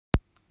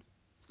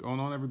Going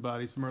on,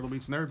 everybody? It's the Myrtle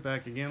Beach Nerd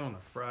back again on a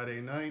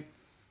Friday night.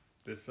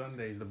 This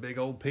Sunday is the big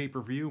old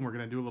pay-per-view, and we're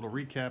going to do a little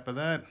recap of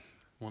that.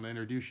 I want to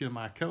introduce you to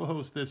my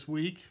co-host this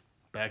week.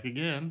 Back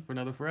again for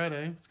another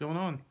Friday. What's going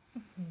on?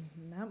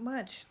 Not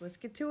much. Let's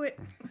get to it.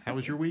 How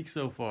was your week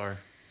so far?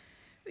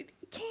 We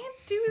can't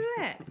do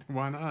that.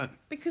 Why not?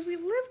 Because we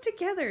live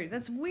together.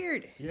 That's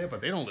weird. Yeah,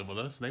 but they don't live with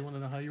us. They want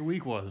to know how your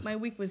week was. My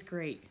week was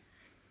great.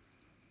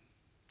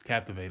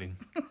 Captivating.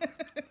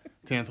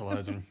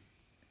 Tantalizing.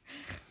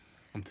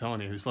 I'm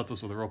telling you, you just left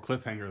us with a real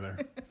cliffhanger there.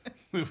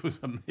 It was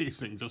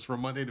amazing. Just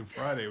from Monday to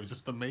Friday, it was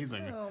just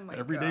amazing. Oh my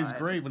Every God. day's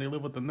great when you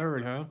live with the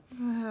nerd, huh?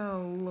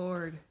 Oh,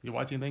 Lord. You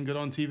watch anything good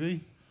on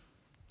TV?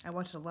 I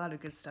watched a lot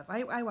of good stuff.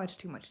 I watch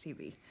too much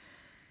TV.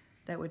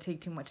 That would take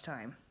too much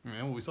time.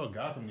 Yeah, well, we saw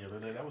Gotham the other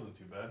day. That wasn't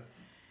too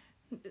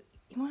bad.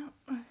 Well,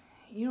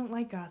 you don't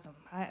like Gotham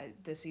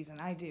this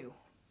season. I do.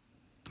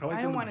 I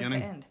don't want it to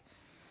end.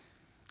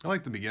 I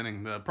like the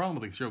beginning. The problem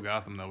with the show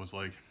Gotham, though, was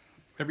like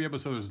every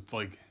episode is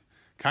like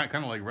kind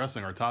of like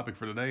wrestling. Our topic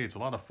for today, it's a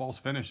lot of false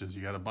finishes.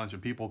 You got a bunch of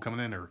people coming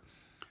in, or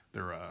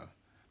they're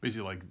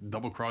basically like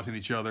double crossing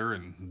each other,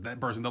 and that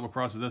person double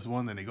crosses this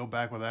one, then they go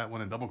back with that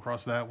one and double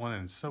cross that one,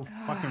 and it's so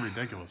fucking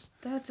ridiculous.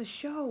 That's a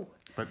show.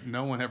 But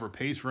no one ever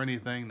pays for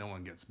anything. No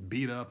one gets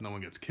beat up. No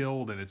one gets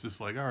killed, and it's just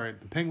like, all right,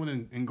 the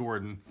Penguin and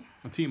Gordon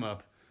team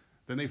up.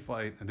 Then they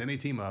fight, and then they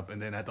team up, and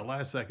then at the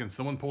last second,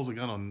 someone pulls a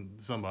gun on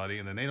somebody,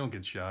 and then they don't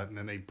get shot, and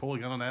then they pull a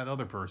gun on that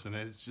other person,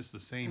 and it's just the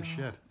same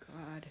shit.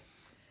 God.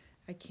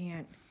 I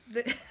can't.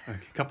 A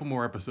couple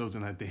more episodes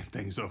and that damn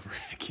thing's over.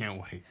 I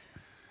can't wait.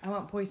 I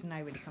want Poison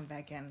Ivy to come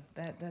back in.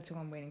 That's who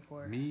I'm waiting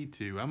for. Me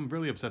too. I'm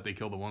really upset they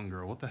killed the one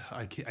girl. What the hell?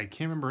 I can't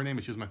remember her name,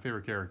 but she was my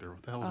favorite character.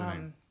 What the hell was her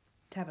name?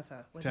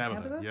 Tabitha. Was Tabitha.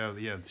 it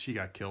Tabitha? Yeah, she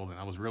got killed, and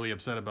I was really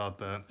upset about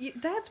that.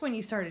 That's when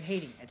you started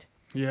hating it.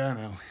 Yeah, I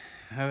know.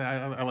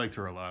 I liked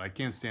her a lot. I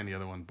can't stand the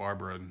other one,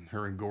 Barbara, and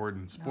her and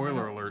Gordon.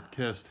 Spoiler alert,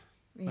 kissed.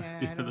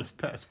 Yeah, this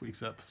past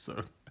week's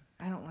episode.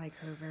 I don't like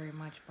her very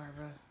much,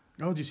 Barbara.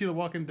 Oh, did you see The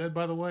Walking Dead,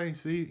 by the way?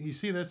 See, you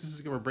see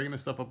this? We're bringing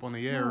this stuff up on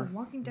the air. No,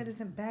 Walking Dead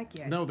isn't back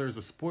yet. No, there's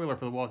a spoiler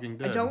for The Walking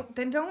Dead. Don't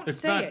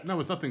it's say not, it. No,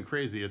 it's nothing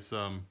crazy. It's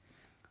I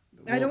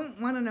don't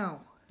want to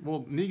know.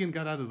 Well, Negan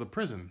got out of the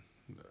prison.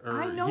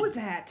 I know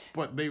that.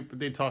 But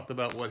they talked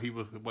about what he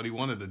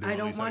wanted to do. I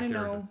don't want to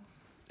know.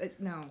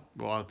 No.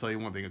 Well, I'll tell you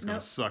one thing. It's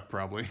gonna suck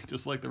probably,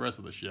 just like the rest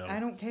of the show. I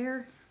don't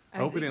care. I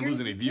hope we didn't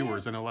lose any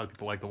viewers. I know a lot of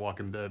people like The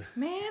Walking Dead.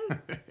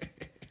 Man.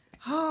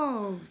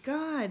 Oh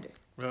God.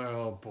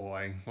 Oh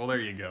boy. Well, there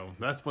you go.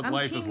 That's what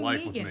life is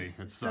like with me.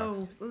 It sucks.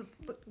 So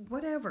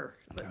whatever.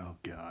 Oh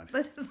God.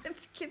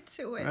 Let's get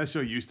to it. That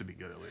show used to be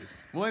good at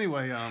least. Well,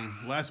 anyway,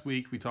 last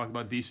week we talked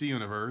about DC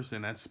Universe,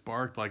 and that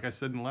sparked, like I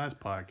said in the last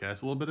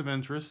podcast, a little bit of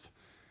interest.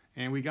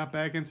 And we got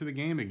back into the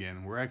game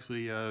again. We're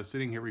actually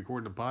sitting here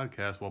recording the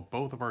podcast while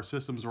both of our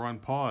systems are on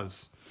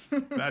pause.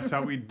 That's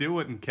how we do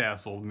it in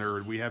Castle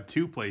Nerd. We have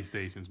 2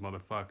 PlayStations,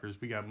 motherfuckers.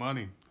 We got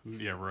money.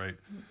 Yeah, right.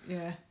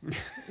 Yeah.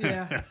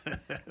 Yeah.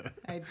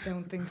 I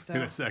don't think so.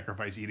 Gonna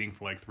sacrifice eating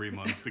for like 3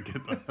 months to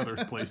get the other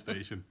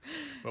PlayStation.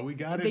 But we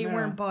got it They now.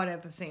 weren't bought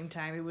at the same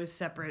time. It was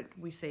separate.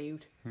 We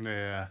saved.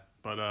 Yeah.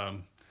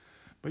 But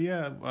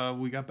yeah,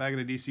 we got back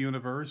into DC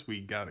Universe. We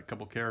got a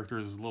couple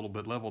characters a little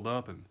bit leveled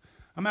up, and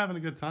I'm having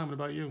a good time. What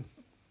about you?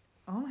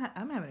 Oh,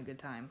 I'm having a good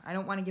time. I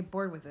don't want to get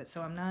bored with it,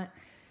 so I'm not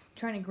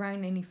trying to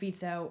grind any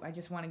feats out. I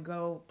just want to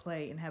go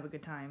play and have a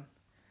good time.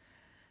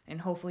 And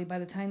hopefully by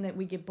the time that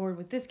we get bored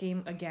with this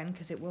game again,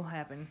 because it will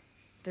happen,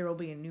 there will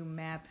be a new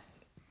map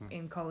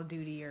in Call of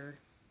Duty, or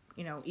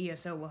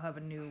ESO will have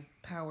a new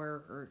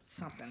power or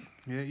something.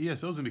 Yeah,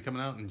 ESO's gonna be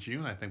coming out in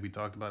June. I think we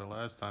talked about it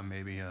last time.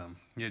 Maybe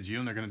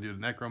June they're gonna do the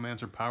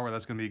Necromancer power.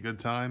 That's gonna be a good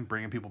time,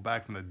 bringing people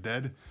back from the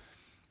dead.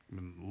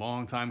 Been a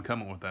long time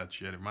coming with that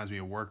shit. It reminds me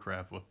of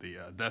Warcraft with the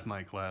Death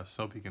Knight class.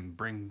 Hope you can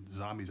bring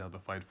zombies out to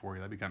fight for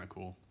you. That'd be kind of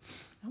cool.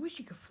 I wish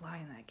you could fly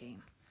in that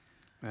game.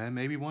 And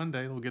maybe one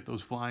day they'll get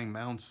those flying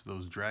mounts,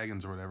 those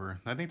dragons or whatever.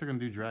 I think they're gonna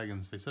do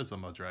dragons. They said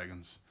something about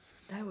dragons.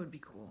 That would be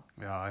cool.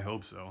 Yeah, I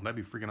hope so. That'd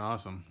be freaking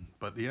awesome.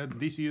 But yeah,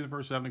 DC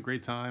Universe is having a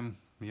great time.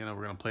 We're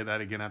gonna play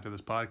that again after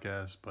this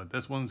podcast. But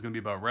this one's gonna be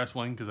about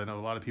wrestling, because I know a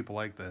lot of people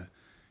like to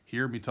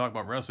hear me talk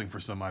about wrestling for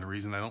some odd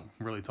reason. I don't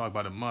really talk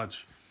about it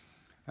much.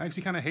 I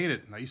actually kind of hate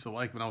it. I used to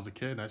like it when I was a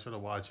kid, and I started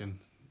watching,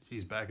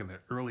 back in the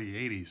early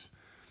 80s.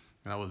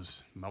 And I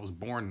was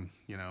born,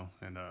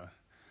 and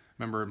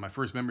remember my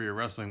first memory of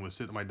wrestling was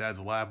sitting on my dad's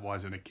lap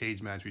watching a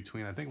cage match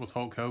between, I think it was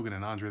Hulk Hogan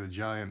and Andre the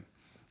Giant,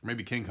 or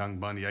maybe King Kong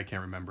Bundy, I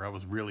can't remember. I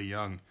was really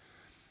young.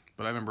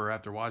 But I remember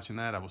after watching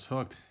that, I was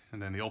hooked.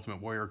 And then the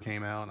Ultimate Warrior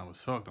came out, and I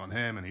was hooked on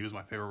him, and he was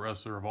my favorite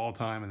wrestler of all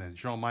time. And then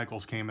Shawn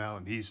Michaels came out,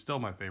 and he's still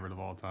my favorite of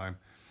all time.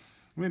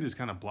 And it just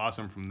kind of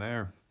blossomed from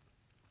there.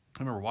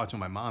 I remember watching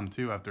my mom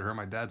too after her and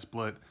my dad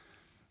split,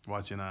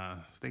 watching I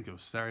think it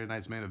was Saturday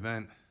Night's Main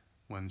Event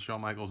when Shawn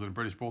Michaels and the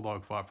British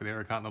Bulldog fought for the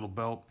Intercontinental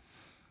Belt.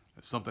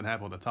 Something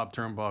happened with the top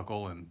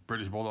turnbuckle, and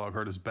British Bulldog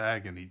hurt his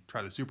back, and he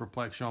tried to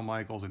superplex Shawn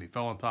Michaels, and he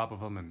fell on top of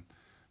him, and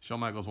Shawn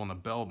Michaels won the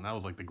belt, and that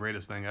was like the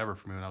greatest thing ever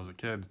for me when I was a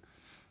kid.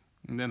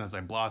 And then as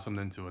I blossomed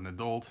into an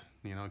adult,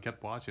 I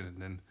kept watching it.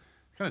 And then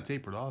kind of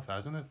tapered off,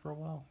 hasn't it, for a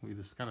while? We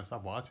just kind of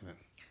stopped watching it.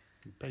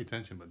 We pay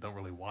attention, but don't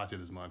really watch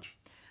it as much.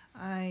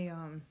 I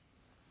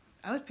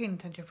was paying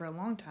attention for a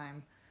long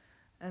time,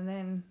 and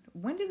then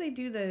when did they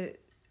do the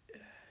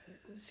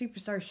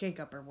Superstar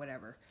Shakeup or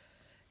whatever?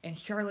 And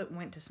Charlotte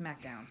went to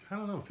SmackDown. I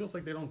don't know. It feels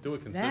like they don't do it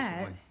That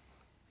consistently.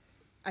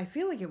 I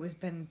feel like it was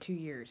been 2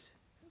 years,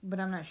 but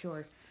I'm not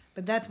sure.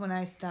 But that's when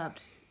I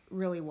stopped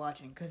really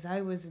watching because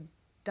I was a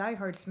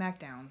diehard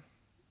SmackDown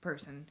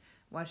person.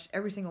 Watched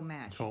every single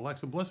match. So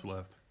Alexa Bliss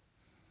left.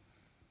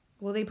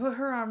 Well, they put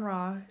her on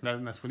Raw.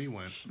 That's when he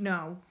went.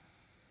 No.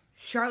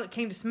 Charlotte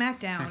came to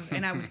SmackDown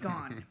and I was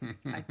gone.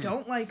 I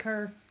don't like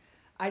her.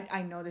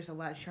 I know there's a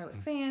lot of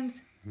Charlotte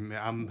fans.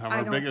 I'm I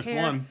her don't biggest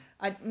care. one.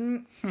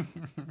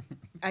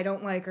 I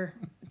don't like her.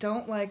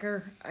 Don't like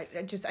her. I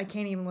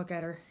can't even look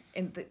at her.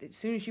 And as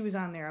soon as she was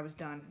on there, I was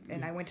done.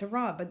 And I went to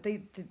Raw. But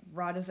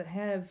Raw doesn't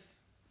have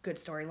good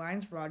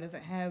storylines. Raw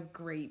doesn't have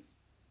great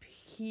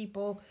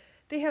people.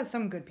 They have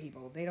some good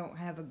people. They don't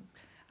have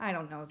I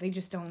don't know. They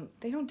just don't.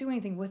 They don't do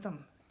anything with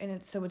them. And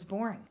it's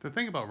boring. The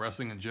thing about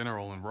wrestling in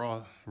general and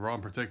Raw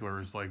in particular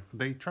is like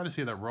they try to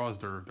say that Raw is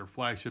their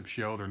flagship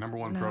show, their number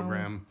one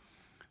program.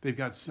 They've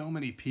got so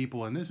many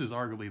people, and this is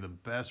arguably the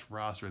best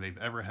roster they've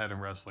ever had in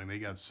wrestling. They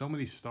got so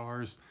many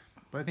stars,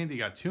 but I think they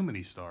got too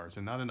many stars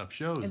and not enough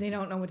shows. And they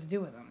don't know what to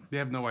do with them. They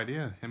have no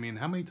idea. I mean,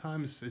 how many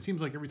times? It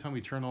seems like every time we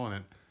turn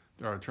on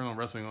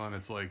wrestling on,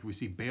 it's like we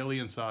see Bayley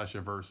and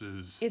Sasha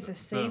versus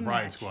the Riot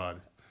match.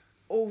 Squad.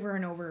 Over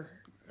and over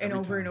and Every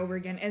over and time. over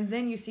again. And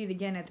then you see it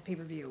again at the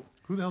pay-per-view.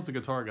 Who the hell's the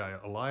guitar guy?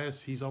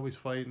 Elias, he's always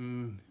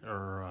fighting,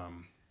 or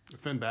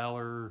Finn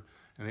Balor,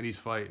 and then he's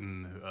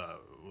fighting,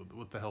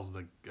 what the hell's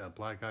the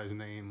black guy's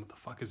name? What the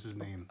fuck is his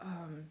name?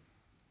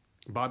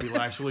 Bobby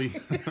Lashley.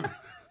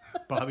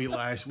 Bobby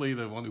Lashley,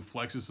 the one who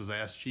flexes his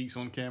ass cheeks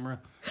on camera.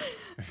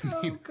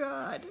 Oh,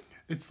 God.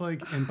 It's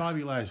like, and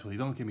Bobby Lashley,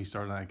 don't get me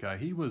started on that guy.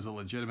 He was a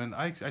legitimate,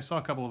 I saw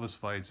a couple of his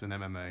fights in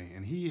MMA,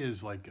 and he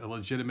is like a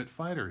legitimate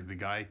fighter. The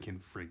guy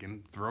can freaking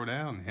throw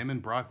down. Him and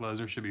Brock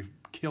Lesnar should be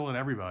killing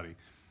everybody.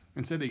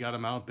 Instead, they got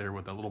him out there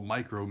with that little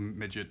micro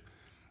midget.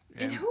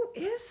 And who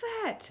is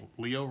that?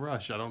 Leo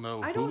Rush. I don't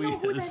know I don't know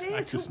who that is.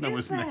 I just Who know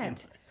is his name.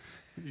 that?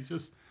 He's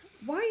just,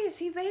 Why is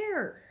he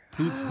there?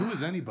 who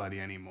is anybody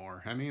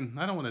anymore? I mean,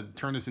 I don't want to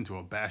turn this into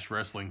a bash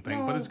wrestling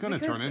thing, but No, it's going to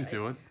because turn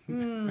into it.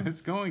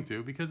 It's going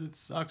to, because it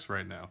sucks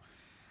right now.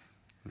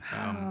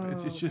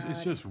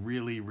 It's just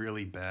really,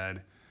 really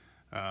bad.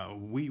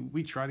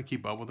 We try to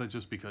keep up with it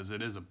just because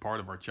it is a part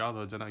of our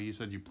childhoods. I know you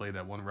said you played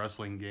that one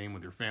wrestling game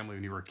with your family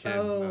when you were a kid.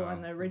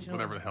 On the original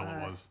whatever the hell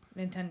it was.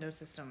 Nintendo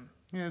system.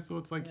 Yeah, so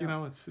it's like,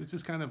 it's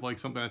just kind of like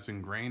something that's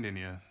ingrained in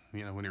you,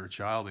 when you're a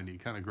child and you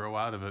kind of grow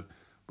out of it.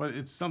 But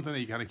it's something that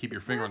you kind of keep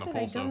your finger on the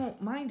pulse of. I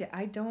don't mind it.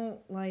 I don't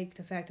like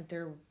the fact that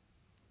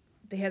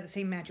they have the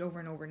same match over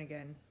and over and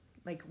again,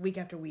 like week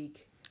after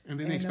week. And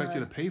then they expect you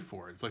to pay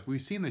for it. It's like,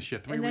 we've seen this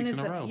shit 3 and then weeks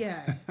in a row.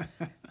 Yeah.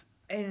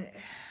 And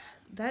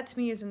that to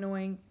me is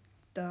annoying.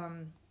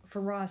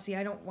 For Raw, see,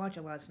 I don't watch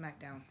a lot of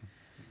SmackDown.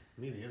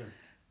 Me neither.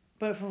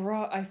 But for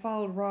Raw, I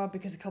followed Raw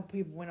because a couple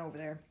people went over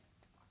there.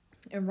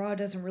 And Raw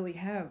doesn't really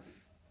have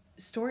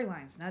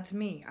storylines, not to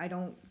me.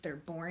 They're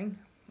boring.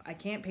 I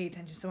can't pay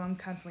attention, so I'm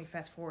constantly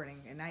fast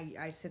forwarding. And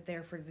I sit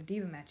there for the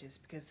Diva matches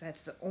because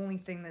that's the only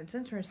thing that's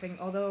interesting.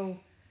 Although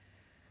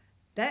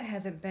that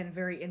hasn't been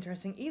very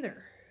interesting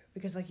either.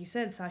 Because like you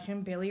said, Sasha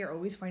and Bayley are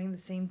always fighting the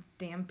same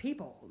damn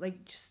people.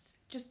 Like, just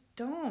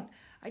don't.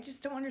 I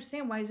just don't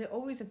understand. Why is it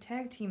always a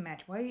tag team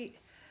match? I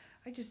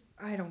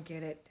don't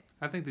get it.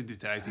 I think they do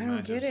tag team I don't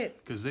matches get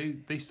it. because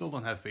they still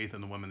don't have faith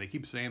in the women. They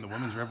keep saying the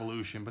women's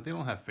revolution, but they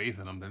don't have faith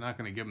in them. They're not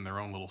going to give them their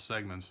own little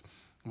segments.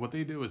 What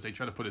they do is they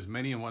try to put as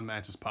many in one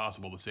match as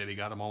possible to say they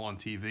got them all on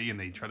TV, and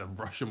they try to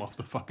rush them off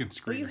the fucking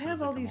screen. But you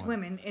have all these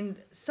women, and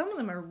some of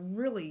them are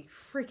really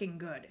freaking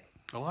good.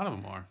 A lot of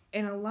them are.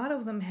 And a lot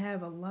of them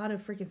have a lot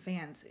of freaking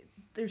fans.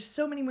 There's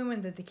so many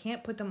women that they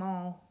can't put them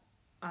all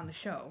on the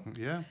show.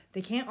 Yeah.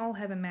 They can't all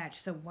have a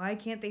match. So why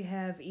can't they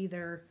have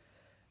either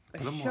a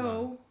Put 'em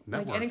show on a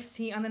like network.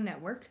 NXT on the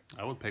network,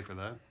 I would pay for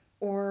that.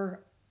 or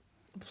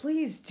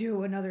please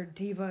do another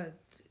Diva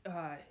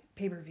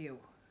pay-per-view.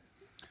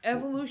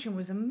 Evolution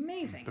was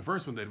amazing. The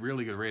first one did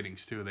really good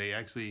ratings too. They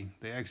actually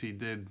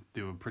did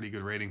do a pretty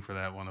good rating for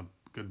that one, a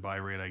good buy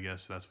rate, I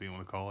guess that's what you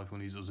want to call it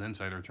when you use those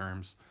insider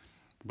terms.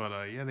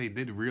 But yeah, they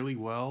did really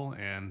well,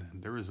 and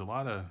there was a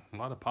lot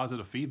of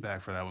positive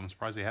feedback for that one. I'm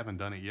surprised they haven't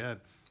done it yet.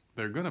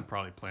 They're gonna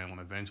probably plan one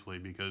eventually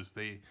because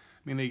they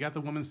got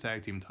the women's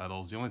tag team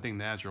titles. The only thing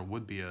natural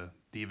would be a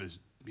Divas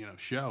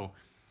show,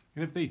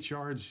 and if they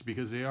charge,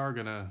 because they are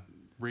gonna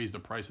raise the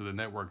price of the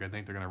network, I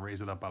think they're gonna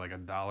raise it up by like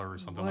 $1 or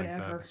something like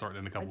that, starting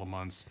in a couple of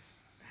months.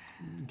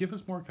 Give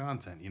us more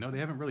content. They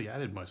haven't really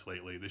added much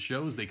lately. The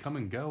shows, they come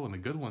and go, and the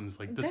good ones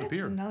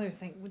disappear. That's another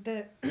thing with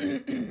the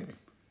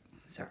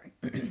sorry.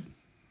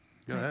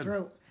 Go My ahead.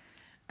 throat.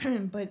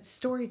 But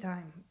story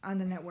time on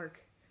the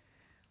network.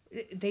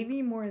 They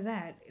need more of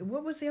that.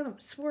 What was the other?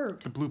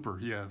 Swerved. The blooper,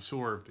 yeah,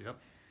 Swerved, yep.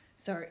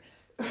 Sorry.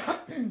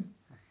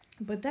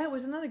 But that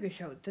was another good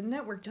show. The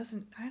network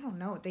doesn't. I don't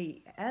know.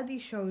 They add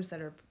these shows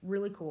that are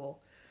really cool.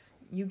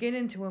 You get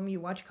into them, you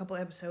watch a couple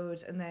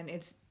episodes, and then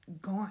it's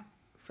gone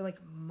for like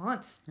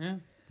months. Yeah.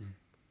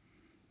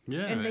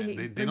 Yeah, And they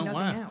they bring don't nothing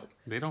last. out.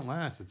 They don't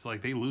last. It's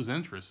like they lose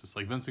interest. It's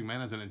like Vince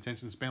McMahon has an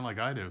attention span like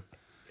I do.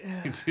 Ugh,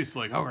 It's just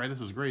like, all right,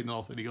 this is great, and all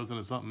of a sudden he goes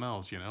into something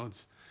else. You know,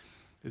 it's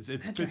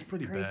that drives me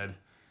pretty crazy. bad.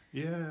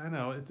 Yeah, I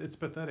know. It's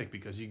pathetic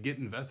because you get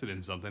invested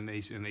in something,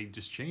 and they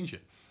just change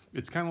it.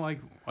 It's kind of like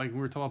we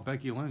were talking about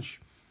Becky Lynch,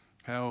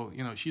 how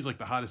she's like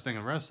the hottest thing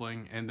in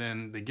wrestling, and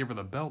then they give her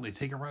the belt, they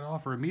take it right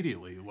off her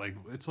immediately. Like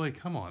it's like,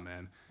 come on,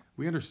 man.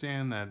 We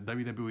understand that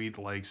WWE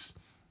likes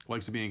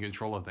to be in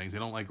control of things. They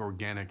don't like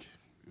organic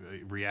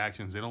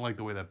reactions. They don't like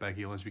the way that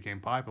Becky Lynch became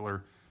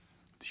popular.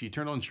 She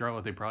turned on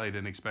Charlotte. They probably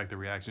didn't expect the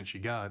reaction she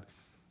got,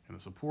 and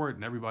the support,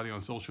 and everybody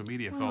on social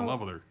media fell in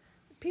love with her.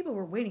 People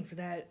were waiting for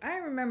that. I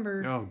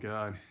remember. Oh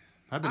God,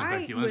 I've been a I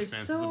Becky Lynch was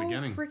fan so since the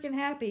beginning. freaking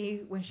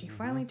happy when she Mhm.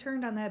 finally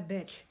turned on that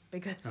bitch.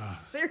 Because Oh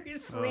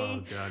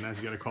seriously, God, now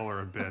you gotta call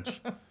her a bitch.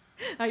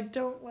 I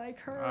don't like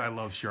her. I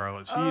love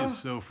Charlotte. She Oh. is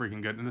so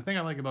freaking good. And the thing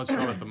I like about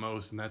Charlotte the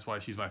most, and that's why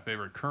she's my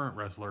favorite current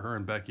wrestler, her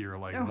and Becky are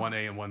like Oh.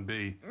 1A and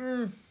 1B.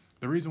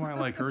 The reason why I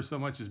like her so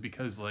much is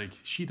because like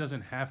she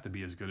doesn't have to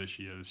be as good as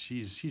she is.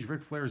 She's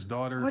Ric Flair's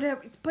daughter.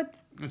 Whatever, but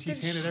And she's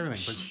handed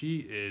everything, but she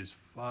is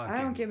fucking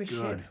I don't give a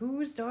good. shit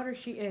whose daughter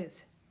she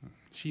is.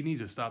 She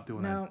needs to stop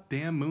doing No. that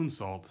damn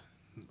moonsault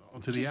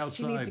to the outside.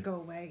 She needs to go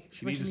away.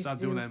 She needs to stop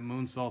doing that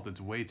moonsault. It's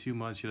way too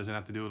much. She doesn't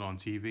have to do it on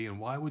TV. And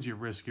why would you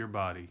risk your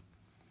body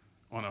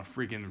on a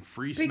freaking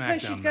free SmackDown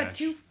match? Because she's got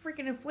two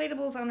freaking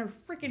inflatables on her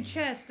freaking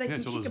chest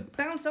that she could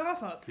bounce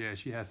off of. Yeah,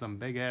 she has some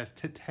big ass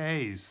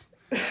titties.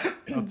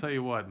 I'll tell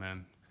you what,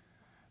 man.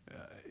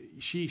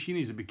 She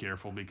needs to be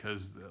careful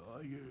because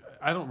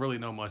I don't really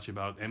know much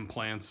about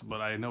implants, but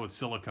I know it's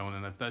silicone,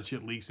 and if that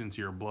shit leaks into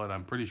your blood,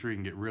 I'm pretty sure you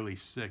can get really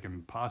sick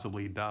and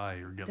possibly die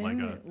or get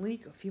Didn't it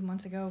leak a few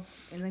months ago,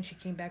 and then she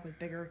came back with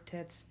bigger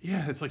tits?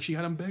 Yeah, it's like she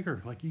had them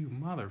bigger. Like, you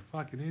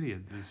motherfucking idiot.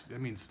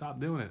 Stop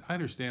doing it. I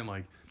understand,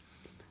 like,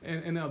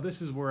 and now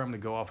this is where I'm gonna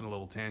go off on a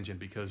little tangent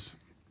because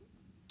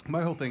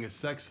my whole thing is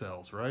sex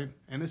sells, right?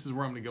 And this is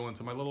where I'm going to go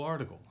into my little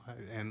article.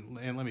 And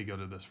let me go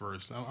to this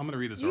first. I'm going to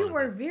read this article. You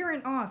were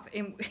veering off.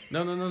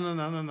 No.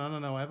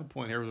 I have a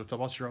point here. We're talking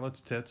about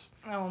Charlotte's tits.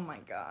 Oh, my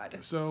God.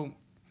 So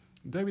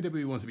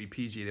WWE wants to be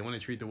PG. They want to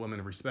treat the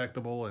women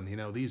respectable.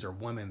 And, these are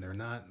women. They're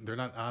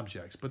not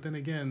objects. But then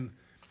again,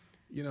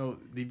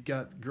 they've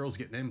got girls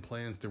getting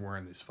implants. They're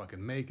wearing this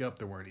fucking makeup.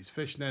 They're wearing these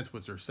fishnets,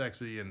 which are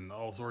sexy and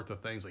all sorts of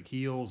things like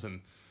heels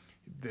and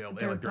they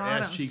like their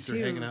ass cheeks are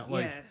hanging out.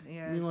 Like,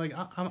 yeah. I mean, like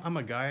I'm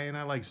a guy and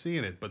I like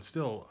seeing it, but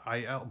still,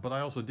 I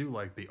also do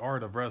like the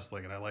art of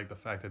wrestling, and I like the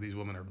fact that these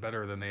women are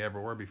better than they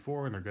ever were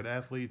before, and they're good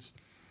athletes.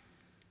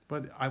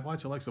 But I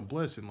watch Alexa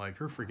Bliss, and like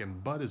her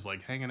freaking butt is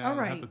like hanging out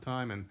half the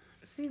time,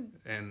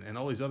 and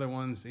all these other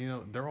ones,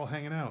 they're all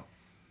hanging out.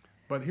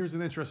 But here's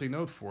an interesting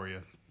note for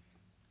you.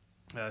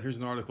 Here's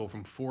an article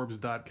from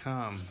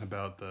Forbes.com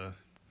about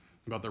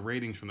the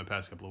ratings from the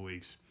past couple of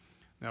weeks.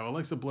 Now,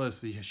 Alexa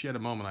Bliss, she had a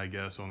moment, I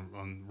guess,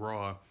 on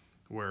Raw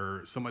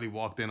where somebody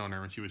walked in on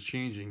her and she was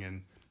changing,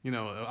 and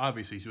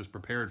obviously she was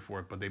prepared for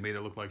it, but they made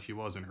it look like she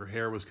wasn't. Her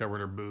hair was covering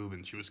her boob,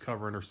 and she was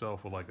covering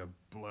herself with like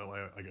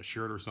a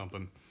shirt or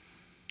something.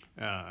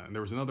 And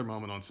there was another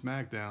moment on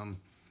SmackDown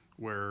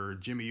where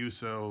Jimmy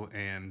Uso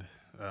and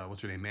what's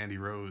her name, Mandy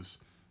Rose,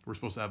 were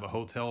supposed to have a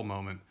hotel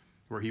moment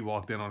where he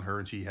walked in on her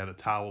and she had a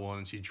towel on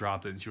and she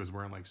dropped it and she was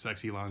wearing like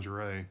sexy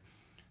lingerie.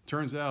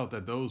 Turns out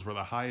that those were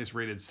the highest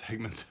rated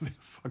segments of the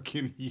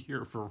fucking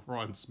year for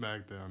Raw and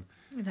SmackDown.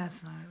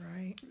 That's not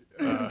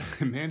right.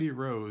 Mandy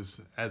Rose,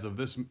 as of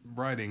this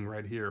writing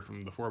right here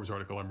from the Forbes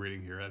article I'm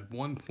reading here, had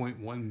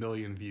 1.1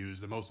 million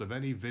views, the most of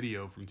any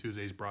video from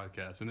Tuesday's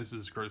broadcast, and this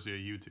is courtesy of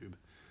YouTube.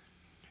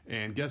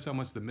 And guess how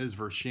much the Miz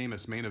vs.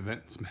 Sheamus main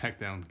event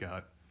SmackDown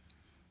got?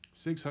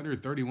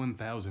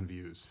 631,000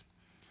 views.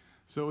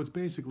 So it's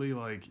basically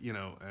like,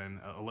 and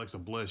Alexa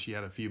Bliss, she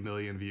had a few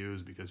million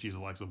views because she's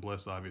Alexa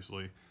Bliss,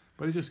 obviously.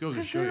 But it just goes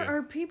to show you. Because there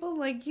are people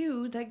like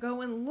you that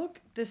go and look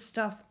this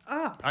stuff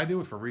up. I do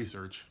it for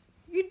research.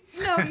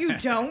 No, you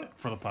don't.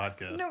 For the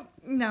podcast.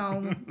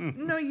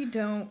 No, you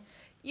don't.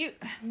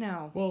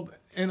 No. Well,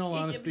 in all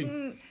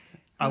honesty,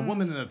 a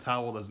woman in a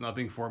towel does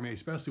nothing for me,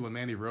 especially when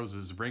Mandy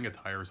Rose's ring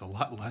attire is a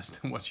lot less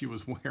than what she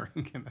was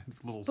wearing in that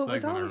little segment. But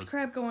with all this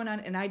crap going on,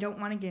 and I don't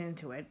want to get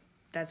into it,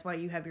 that's why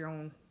you have your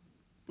own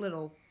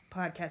little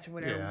podcast or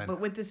whatever. Yeah, but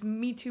with this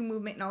Me Too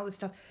movement and all this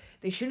stuff,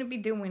 they shouldn't be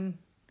doing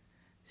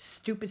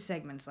stupid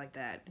segments like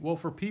that. Well,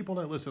 for people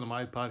that listen to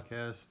my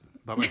podcast,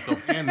 by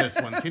myself and this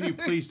one, can you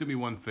please do me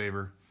one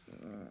favor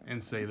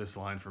and say this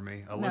line for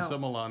me? Alyssa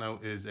Milano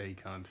is a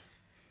cunt.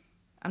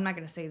 I'm not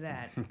going to say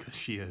that. Because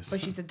she is.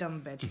 But she's a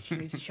dumb bitch. She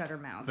needs to shut her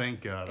mouth.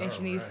 Thank God. And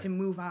she needs to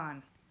move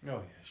on. Oh, yeah.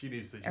 She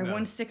needs to.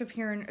 Everyone's sick of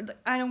hearing.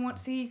 I don't want.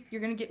 See,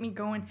 you're going to get me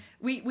going.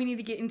 We need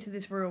to get into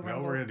this Royal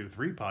Rumble. No, we're going to do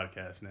 3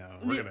 podcasts now.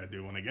 We're going to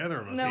do one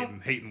together of us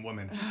hating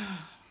women.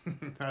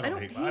 I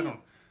don't hate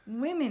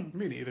women.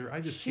 Me neither.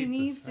 I just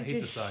hate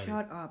society.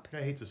 Shut up.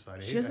 I hate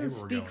society. She doesn't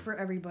speak for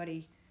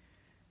everybody.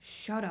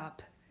 Shut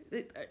up.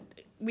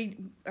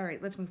 All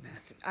right, let's move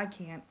past it. I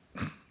can't.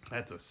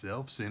 That's a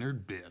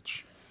self-centered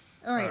bitch.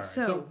 All right, All right,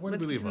 so where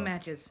did let's we get to leave the off?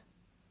 matches.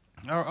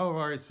 All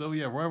right. So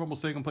yeah, Royal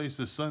Rumble's taking place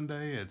this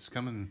Sunday. It's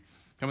coming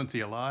to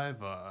you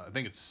live. I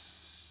think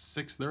it's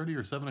 6:30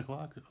 or 7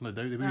 o'clock on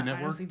the WWE I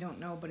Network. honestly don't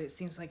know, but it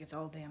seems like it's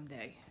all damn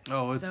day.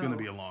 Oh, it's gonna So,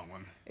 be a long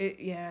one.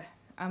 Yeah,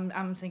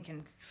 I'm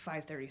thinking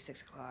 5:30,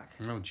 6 o'clock.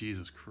 Oh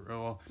Jesus Christ!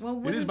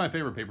 Well, It is my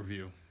favorite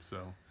pay-per-view.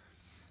 So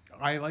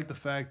I like the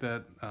fact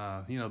that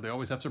they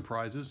always have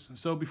surprises.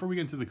 So before we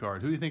get into the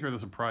card, who do you think are the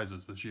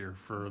surprises this year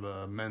for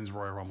the men's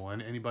Royal Rumble?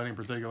 Anybody in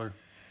particular?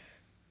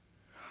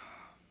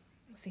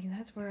 See,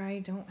 that's where I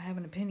don't have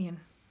an opinion.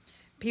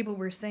 People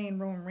were saying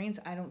Roman Reigns.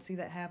 I don't see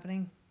that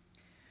happening.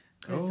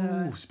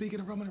 Oh, speaking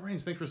of Roman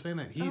Reigns, thanks for saying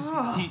that.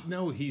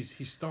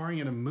 He's starring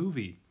in a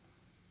movie.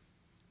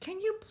 Can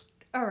you?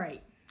 All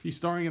right. He's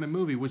starring in a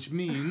movie, which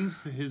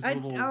means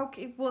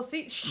Okay, well,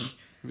 see,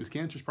 his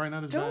cancer's probably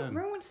not as don't bad.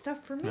 ruin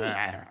stuff for me.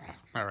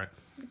 All right.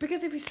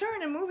 Because if he's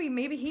starring in a movie,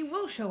 maybe he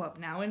will show up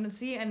now and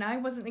see. And I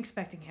wasn't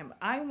expecting him.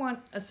 I want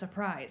a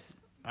surprise.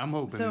 I'm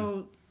hoping.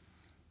 So.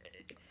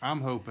 I'm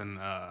hoping.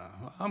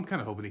 I'm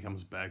kind of hoping he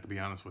comes back, to be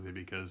honest with you,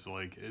 because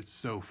like it's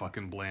so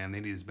fucking bland. They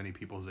need as many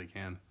people as they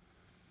can.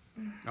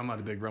 I'm not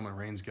a big Roman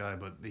Reigns guy,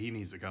 but he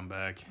needs to come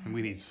back, and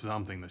we need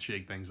something to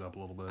shake things up a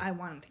little bit. I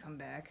want him to come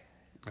back.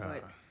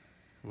 But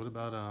what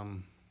about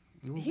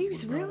he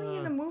was really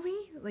in a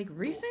movie, like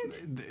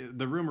recent?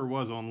 The rumor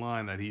was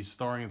online that he's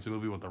starring in some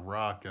movie with The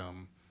Rock,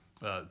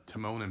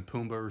 Timon and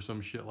Pumbaa or some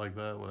shit like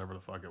that, whatever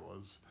the fuck it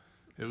was.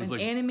 It was an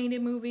like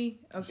animated movie.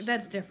 Okay,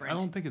 that's different. I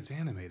don't think it's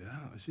animated. I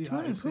don't see.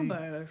 Timon and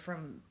Pumbaa are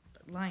from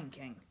Lion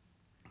King.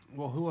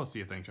 Well, who else do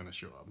you think's gonna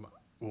show up?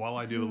 While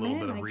I do a little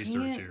bit of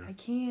research here. I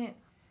can't.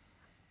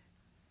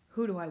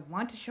 Who do I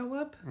want to show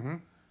up? Mm-hmm.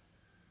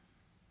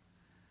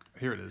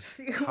 Here it is.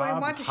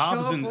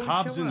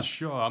 Hobbs and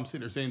Shaw. I'm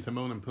sitting there saying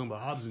Timon and Pumbaa.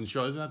 Hobbs and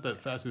Shaw. Isn't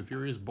that Fast and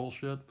Furious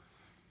bullshit?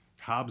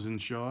 Hobbs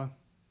and Shaw.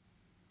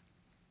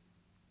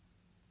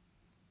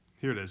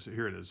 Here it is.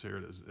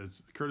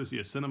 It's courtesy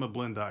of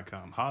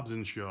CinemaBlend.com. Hobbs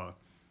and Shaw.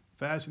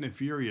 Fast and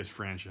Furious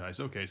franchise.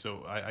 Okay,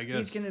 so I guess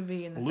he's gonna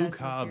be in the Luke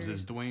Hobbs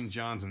is Dwayne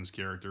Johnson's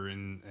character,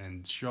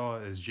 and Shaw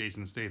is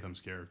Jason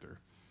Statham's character.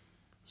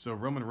 So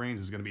Roman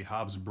Reigns is going to be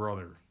Hobbs'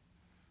 brother.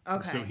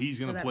 Okay. So he's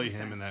going to play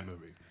him in that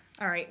movie.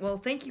 All right. Well,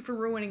 thank you for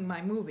ruining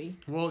my movie.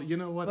 Well, you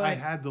know what? I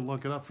had to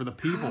look it up for the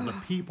people. The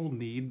people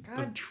need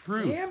the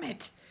truth. Damn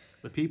it.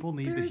 The people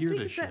need to hear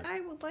this shit. That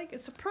I would like a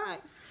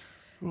surprise.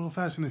 Well,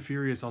 Fast and the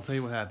Furious, I'll tell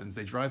you what happens.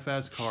 They drive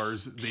fast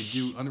cars. They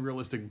do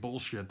unrealistic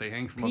bullshit. They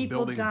hang from a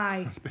building. People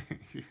die.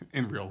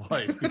 In real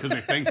life because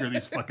they think they're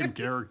these fucking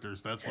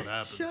characters. That's what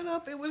happens. Shut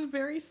up. It was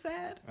very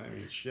sad. I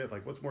mean, shit.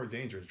 Like, what's more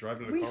dangerous?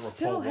 Driving in a car with We Paul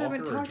still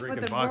haven't Walker or talked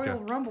drinking about the vodka?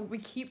 Royal Rumble. We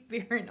keep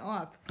veering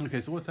off. Okay,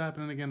 so what's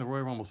happening again? The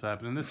Royal Rumble's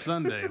happening this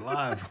Sunday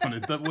live on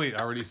it. Wait, I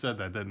already said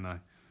that, didn't I?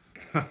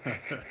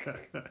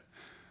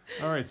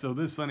 All right, so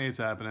this Sunday it's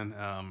happening.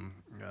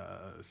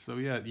 So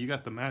yeah, you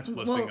got the match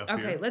listing up here.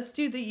 Okay, let's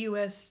do the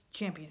U.S.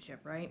 Championship,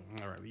 right?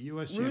 All right, the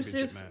U.S.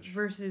 Championship Rusev match.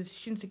 versus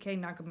Shinsuke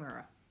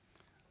Nakamura.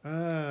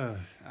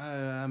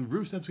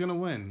 Rusev's gonna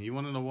win. You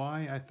want to know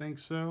why I think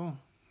so,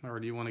 or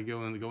do you want to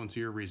go into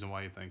your reason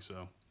why you think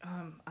so?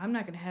 I'm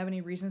not gonna have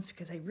any reasons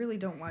because I really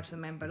don't watch the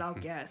men, but I'll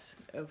guess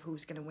of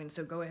who's gonna win.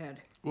 So go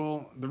ahead.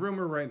 Well, the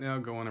rumor right now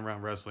going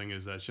around wrestling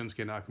is that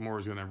Shinsuke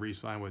Nakamura is gonna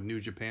re-sign with New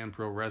Japan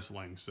Pro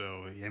Wrestling.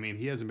 So I mean,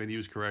 he hasn't been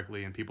used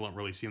correctly, and people don't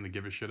really seem to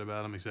give a shit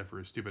about him except for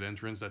his stupid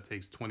entrance that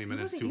takes 20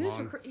 minutes too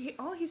long.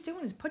 All he's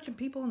doing is punching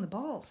people in the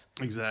balls.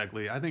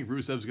 Exactly. I think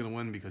Rusev's gonna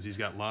win because he's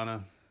got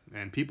Lana.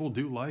 And people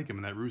do like him.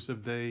 And that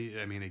Rusev Day,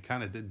 I mean, it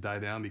kind of did die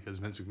down because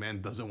Vince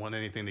McMahon doesn't want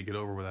anything to get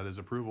over without his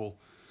approval.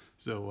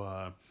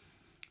 So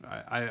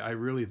I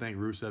really think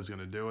Rusev's going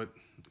to do it.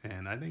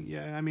 And I think,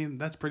 yeah, I mean,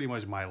 that's pretty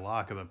much my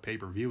lock of the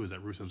pay-per-view is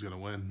that Rusev's going to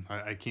win.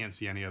 I can't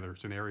see any other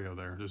scenario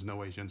there. There's no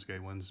way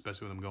Shinsuke wins,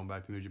 especially with him going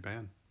back to New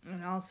Japan.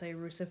 And I'll say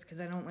Rusev because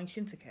I don't like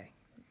Shinsuke.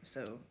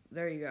 So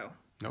there you go.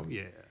 Oh,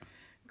 yeah.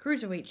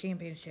 Cruiserweight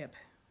Championship.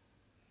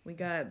 We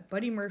got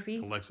Buddy Murphy.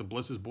 Alexa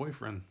Bliss's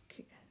boyfriend.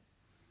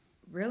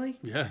 Really?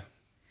 Yeah.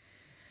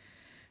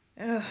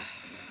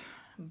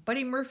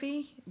 Buddy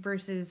Murphy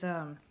versus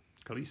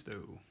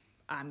Kalisto.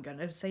 I'm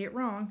gonna say it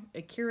wrong.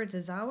 Akira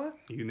Tozawa.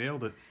 You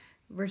nailed it.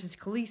 Versus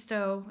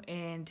Kalisto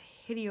and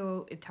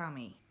Hideo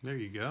Itami. There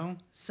you go.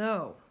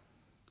 So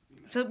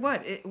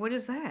what? What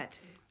is that?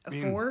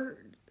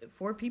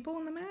 Four people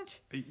in the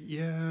match?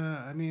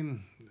 Yeah, I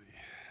mean,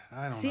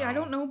 I don't know. See, I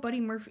don't know Buddy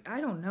Murphy.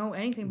 I don't know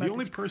anything about the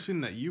only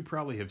person that you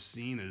probably have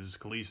seen is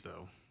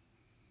Kalisto.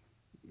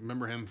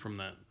 Remember him from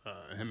that?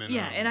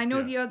 And I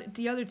know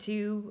the other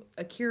two,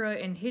 Akira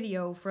and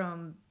Hideo,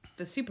 from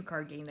the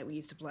Supercard game that we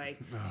used to play.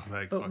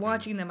 But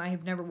watching them, I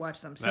have never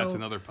watched them. That's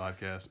another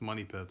podcast,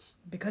 Money Pits.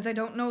 Because I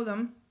don't know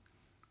them,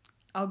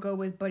 I'll go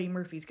with Buddy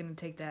Murphy's going to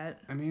take that.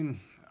 I mean,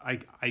 I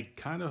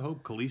kind of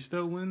hope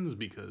Kalisto wins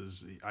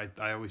because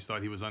I always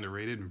thought he was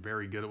underrated and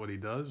very good at what he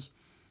does.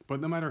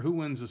 But no matter who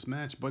wins this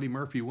match, Buddy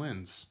Murphy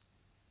wins.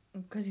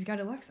 Because he's got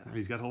Alexa.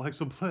 He's got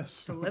Alexa Bliss.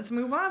 So let's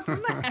move on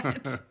from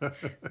that.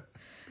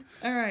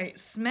 All right,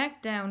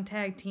 SmackDown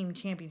Tag Team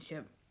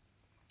Championship.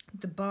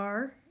 The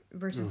Bar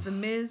versus The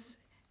Miz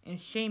and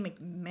Shane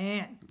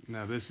McMahon.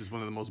 Now, this is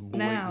one of the most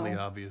blatantly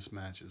obvious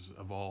matches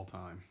of all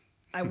time.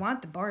 I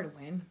want The Bar to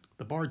win.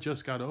 The Bar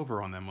just got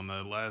over on them on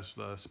the last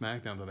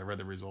SmackDown that I read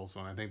the results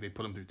on. I think they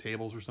put them through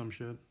tables or some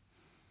shit.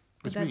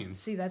 Which means...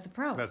 See, that's the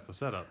problem. That's the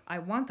setup. I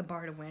want The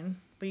Bar to win,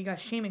 but you got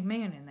Shane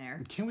McMahon in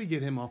there. Can we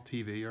get him off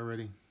TV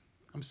already?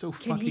 I'm so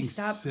Can fucking he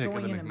stop sick going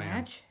of the in a McMahons.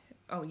 match?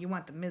 Oh, you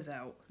want The Miz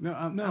out. No,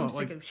 I'm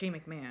sick of Shane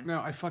McMahon. No,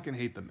 I fucking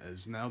hate The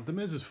Miz. Now, The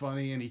Miz is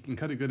funny and he can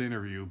cut a good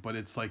interview, but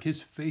it's like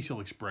his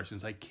facial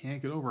expressions, I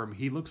can't get over him.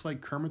 He looks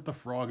like Kermit the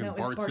Frog and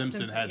Bart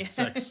Simpson had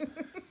sex.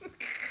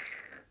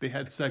 They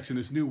had sex in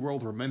this new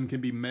world where men can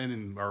be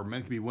men or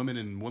men can be women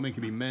and women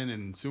can be men,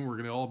 and soon we're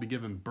gonna all be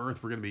giving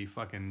birth. We're gonna be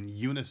fucking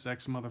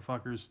unisex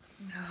motherfuckers.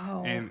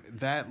 No. And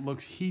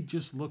he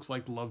just looks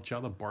like the love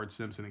child of Bart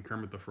Simpson and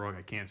Kermit the Frog.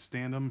 I can't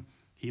stand him.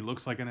 He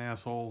looks like an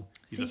asshole.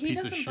 He's a piece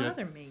of shit. He doesn't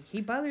bother me.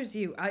 He bothers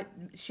you.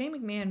 Shane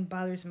McMahon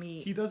bothers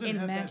me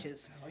in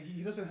matches.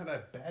 He doesn't have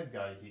that bad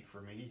guy heat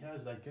for me. He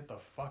has that get the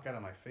fuck out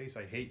of my face,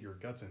 I hate your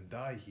guts and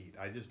die heat.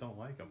 I just don't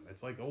like him.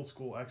 It's like old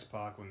school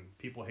X-Pac when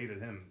people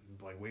hated him,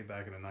 like way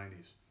back in the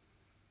 90s.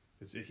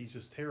 He's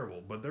just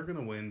terrible. But they're going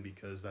to win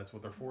because that's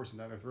what they're forcing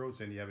down their throats,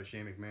 and you have a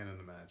Shane McMahon in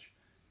the match.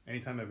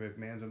 Anytime a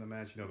McMahon's in the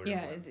match, you know they're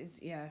going to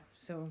win.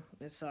 So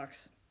it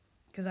sucks.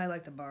 Because I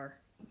like The Bar.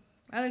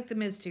 I like The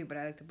Miz too, but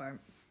I like The Bar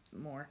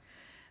more.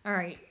 All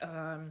right,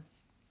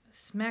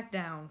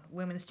 SmackDown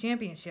Women's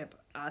Championship,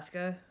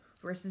 Asuka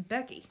versus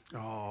Becky.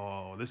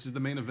 Oh, this is the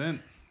main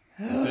event.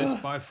 This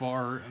by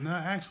far,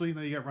 actually,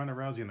 you got Ronda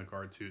Rousey in the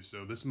card too,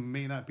 so this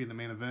may not be the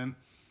main event.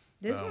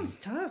 This one's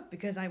tough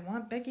because I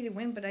want Becky to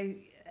win, but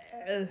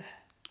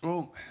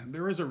Well,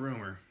 there is a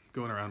rumor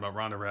going around about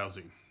Ronda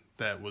Rousey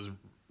that was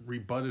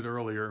rebutted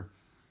earlier.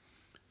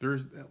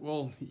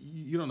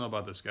 You don't know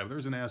about this guy, but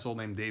there's an asshole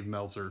named Dave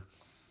Meltzer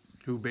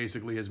who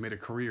basically has made a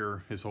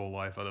career his whole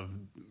life out of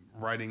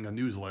writing a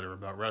newsletter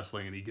about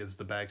wrestling, and he gives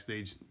the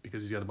backstage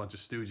because he's got a bunch of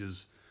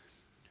stooges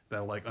that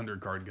are like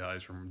undercard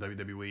guys from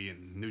WWE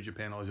and New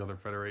Japan, all these other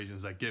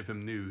federations that give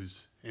him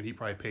news, and he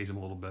probably pays him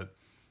a little bit.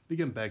 They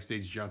give him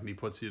backstage junk, and he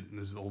puts it in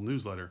his little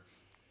newsletter.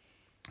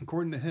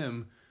 According to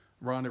him,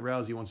 Ronda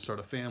Rousey wants to start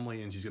a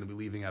family, and she's going to be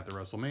leaving after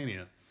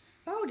WrestleMania.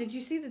 Oh, did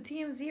you see the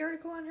TMZ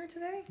article on her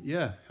today?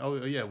 Yeah. Oh,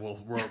 yeah. Well,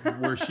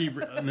 where she,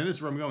 and this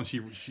is where I'm going.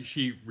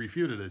 She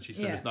refuted it. She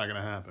said it's not going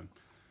to happen.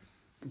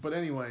 But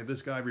anyway,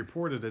 this guy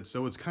reported it,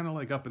 so it's kind of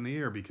like up in the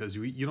air because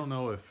you don't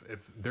know if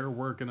they're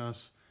working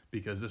us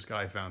because this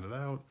guy found it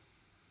out,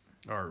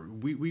 or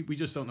we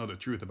just don't know the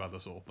truth about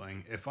this whole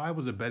thing. If I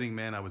was a betting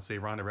man, I would say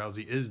Ronda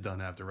Rousey is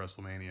done after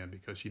WrestleMania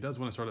because she does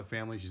want to start a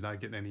family. She's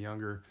not getting any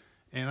younger,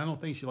 and I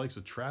don't think she likes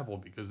to travel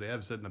because they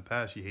have said in the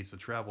past she hates the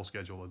travel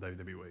schedule of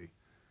WWE.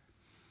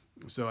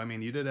 So, I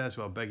mean, you did ask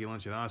about Becky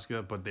Lynch and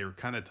Asuka, but they were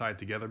kind of tied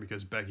together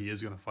because Becky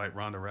is going to fight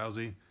Ronda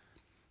Rousey.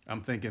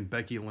 I'm thinking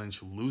Becky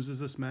Lynch loses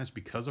this match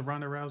because of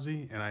Ronda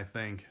Rousey, and I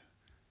think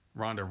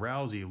Ronda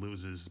Rousey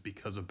loses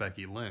because of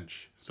Becky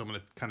Lynch. So I'm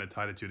going to kind of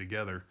tie the two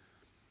together.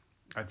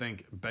 I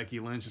think Becky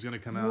Lynch is going to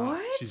come out.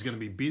 What? She's going to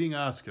be beating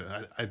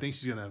Asuka. I think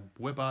she's going to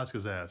whip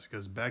Asuka's ass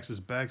because Bex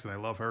is Bex, and I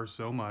love her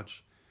so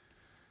much.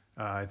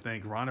 I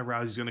think Ronda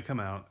Rousey's going to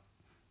come out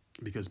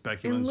because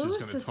Becky Lynch is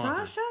going to taunt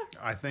her.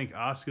 I think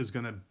Asuka's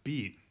going to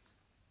beat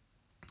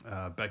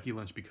Becky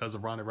Lynch because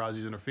of Ronda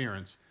Rousey's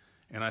interference.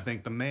 And I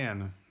think the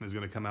man is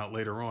going to come out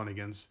later on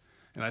against,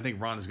 and I think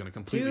Ronda's going to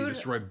completely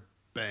destroy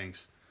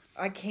Banks.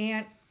 I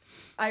can't.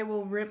 I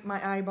will rip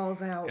my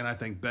eyeballs out. And I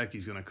think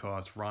Becky's going to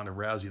cost Ronda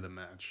Rousey the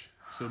match.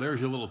 So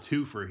there's your little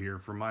twofer here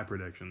for my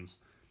predictions.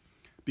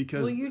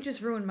 Because, well, you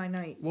just ruined my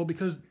night. Well,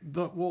 because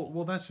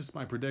that's just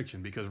my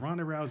prediction. Because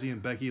Ronda Rousey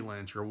and Becky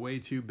Lynch are way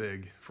too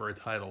big for a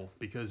title.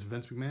 Because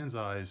Vince McMahon's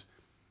eyes,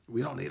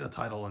 we don't need a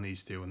title on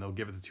these two, and they'll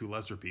give it to two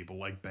lesser people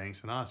like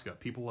Banks and Asuka.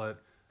 People that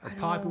are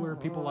popular,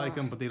 people like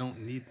them, but they don't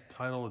need the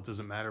title. It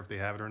doesn't matter if they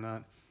have it or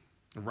not.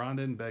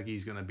 Ronda and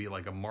Becky's going to be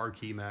like a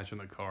marquee match on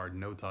the card,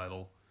 no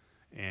title.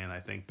 And I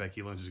think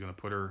Becky Lynch is going to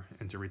put her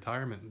into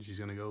retirement, and she's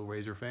going to go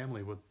raise her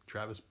family with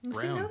Travis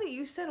Brown. See, now that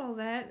you said all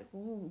that,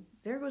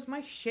 there goes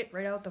my shit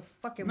right out the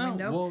fucking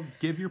window. Well,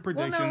 give your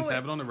predictions,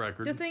 have it on the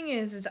record. The thing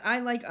is I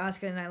like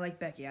Asuka and I like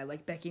Becky. I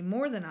like Becky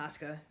more than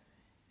Asuka.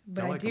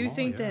 But I do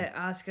think that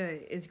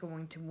Asuka is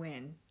going to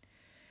win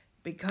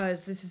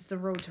because this is the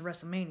road to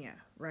WrestleMania,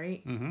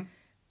 right? Mm-hmm.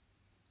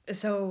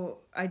 So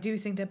I do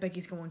think that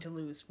Becky's going to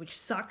lose, which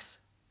sucks.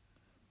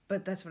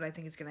 But that's what I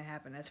think is going to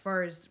happen. As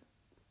far as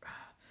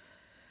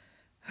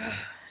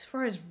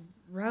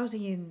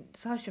Rousey and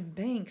Sasha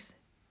Banks,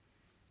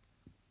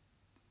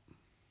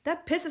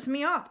 that pisses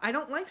me off. I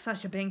don't like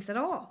Sasha Banks at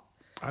all.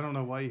 I don't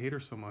know why you hate her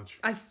so much.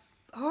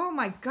 Oh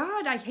my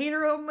God, I hate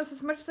her almost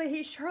as much as I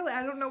hate Charlotte.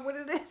 I don't know what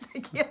it is. I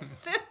can't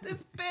stand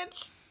this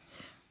bitch.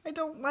 I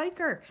don't like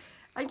her.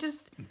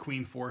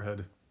 Queen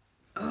forehead.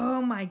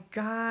 Oh my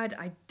God,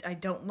 I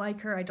don't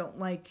like her.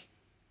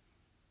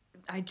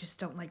 I just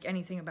don't like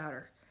anything about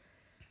her.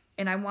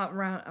 And I want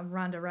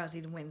Ronda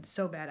Rousey to win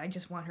so bad. I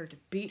just want her to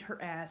beat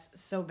her ass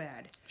so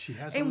bad. She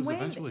has to lose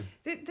eventually.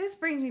 This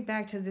brings me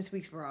back to this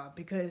week's Raw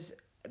because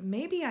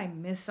maybe I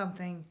missed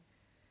something.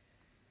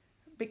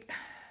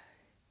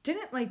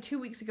 Didn't like 2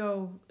 weeks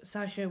ago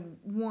Sasha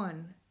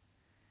won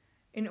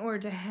in order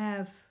to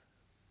have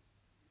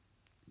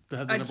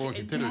the number one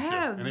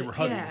contendership, and they were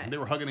hugging, and they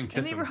were hugging and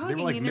kissing, and they were hugging,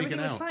 like and making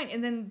everything out. was fine.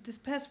 And then this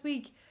past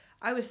week,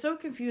 I was so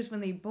confused when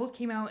they both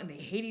came out and they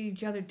hated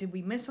each other. Did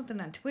we miss something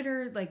on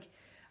Twitter? Like,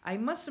 I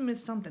must have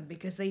missed something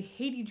because they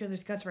hate each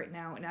other's guts right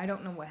now, and I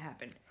don't know what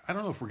happened. I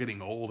don't know if we're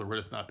getting old or we're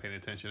just not paying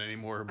attention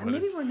anymore. But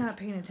maybe we're not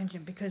paying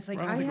attention because like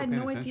I had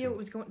no idea what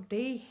was going.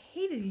 They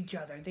hated each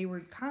other. They were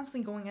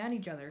constantly going at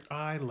each other.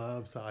 I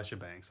love Sasha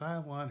Banks. I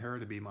want her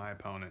to be my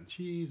opponent.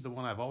 She's the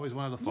one I've always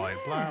wanted to fight.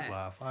 Blah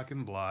blah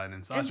fucking blah. And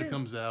then Sasha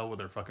comes out with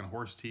her fucking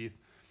horse teeth,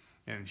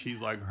 and she's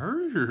like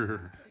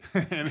her,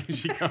 and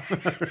she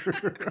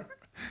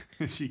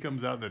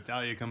comes out, and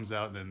Natalya comes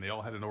out, and then they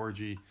all had an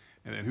orgy,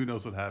 and then who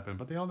knows what happened,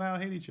 but they all now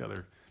hate each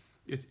other.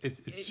 It's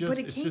just. But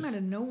it came out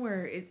of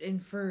nowhere,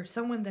 and for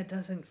someone that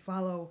doesn't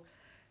follow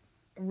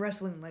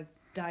wrestling like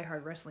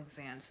diehard wrestling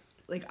fans,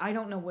 like I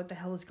don't know what the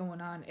hell is going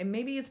on, and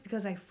maybe it's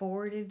because I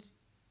forwarded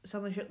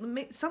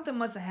something. Something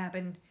must have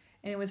happened,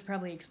 and it was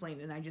probably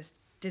explained, and I just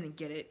didn't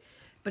get it.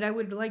 But I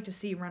would like to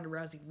see Ronda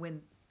Rousey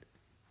win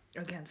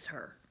against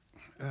her.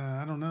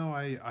 I don't know.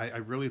 I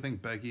really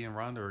think Becky and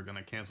Ronda are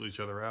gonna cancel each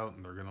other out,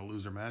 and they're gonna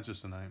lose their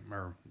matches tonight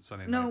or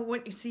Sunday night. No,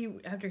 what you see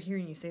after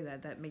hearing you say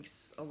that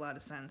makes a lot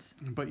of sense.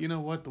 But you know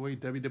what? The way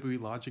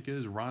WWE logic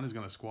is, Ronda's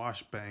gonna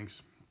squash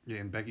Banks,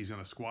 and Becky's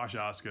gonna squash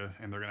Asuka,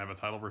 and they're gonna have a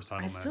title versus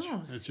title match. I still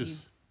don't see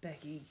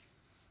Becky.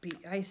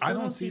 I still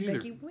don't see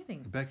Becky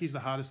winning. Becky's the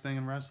hottest thing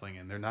in wrestling,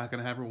 and they're not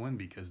gonna have her win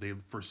because they,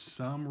 for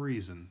some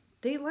reason,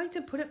 they like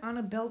to put it on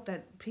a belt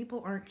that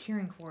people aren't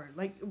cheering for.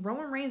 Like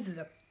Roman Reigns is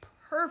a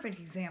perfect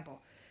example.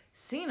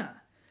 Cena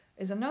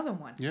is another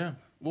one. Yeah.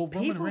 Well,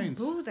 Roman Reigns.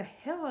 People boo the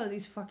hell out of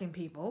these fucking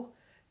people,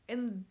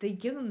 and they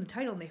give them the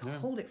title, and they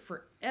hold it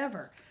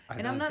forever.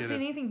 And I'm not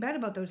saying anything bad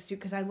about those two,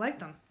 because I like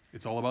them.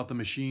 It's all about the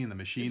machine. The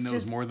machine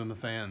knows more than the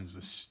fans.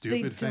 The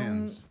stupid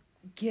fans. They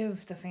don't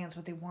give the fans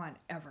what they want,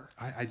 ever.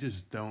 I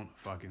just don't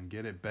fucking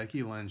get it.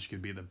 Becky Lynch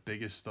could be the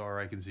biggest star.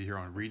 I can see her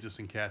on Regis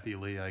and Kathy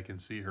Lee. I can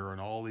see her on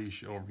all these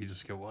shows. You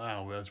just go,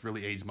 wow, that's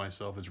really aged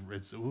myself.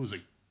 It's who is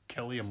it?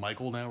 Kelly and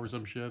Michael now or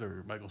some shit?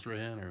 Or Michael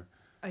Strahan? Or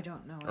I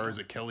don't know. Or is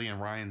it Kelly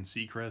and Ryan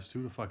Seacrest?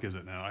 Who the fuck is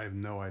it now? I have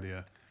no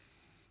idea.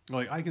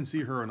 Like, I can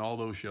see her on all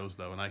those shows,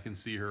 though, and I can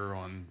see her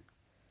on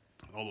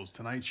all those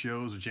Tonight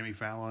shows with Jimmy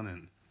Fallon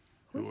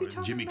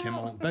and Jimmy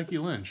Kimmel. Becky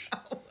Lynch.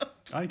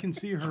 I can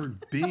see her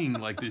being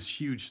like this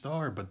huge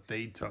star, but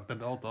they took the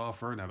belt off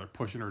her. Now they're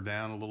pushing her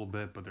down a little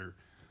bit, but they're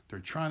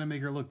trying to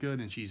make her look good,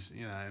 and she's,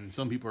 and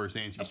some people are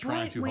saying she's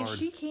trying too hard. When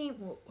she came,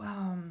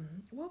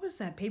 what was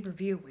that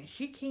pay-per-view? When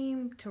she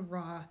came to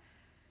Raw,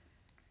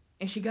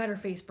 and she got her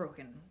face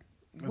broken.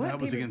 That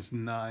was against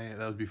Nia.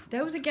 That was before.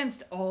 That was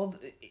against all.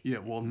 Yeah,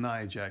 well,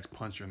 Nia Jax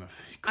punched her in the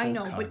face. I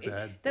know, but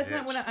that's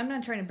not what I'm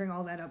not trying to bring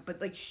all that up.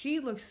 But like, she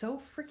looked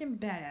so freaking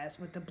badass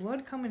with the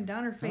blood coming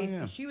down her face,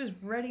 and she was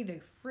ready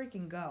to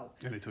freaking go.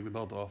 And they took the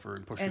belt off her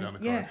and pushed her down the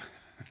card.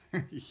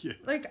 Yeah.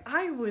 Like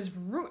I was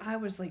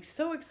like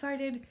so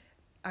excited.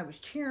 I was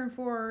cheering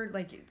for her.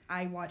 Like,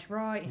 I watched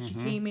Raw, and she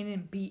came in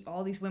and beat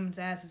all these women's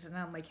asses, and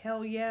I'm like,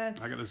 hell yeah.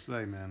 I gotta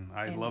say, man,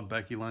 I love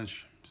Becky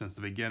Lynch since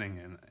the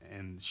beginning,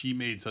 and she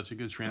made such a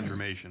good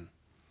transformation.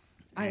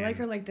 I like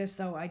her like this,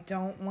 though. I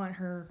don't want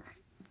her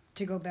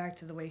to go back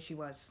to the way she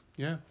was.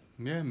 Yeah,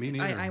 me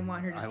neither. I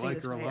want her to stay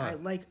this way. A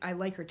lot. I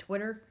like her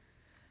Twitter,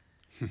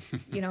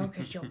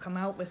 because she'll come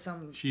out with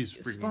some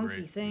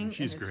spunky thing,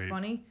 and it's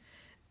funny.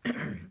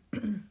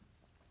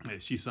 Hey,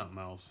 she's something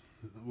else.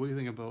 What do you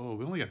think about? Oh,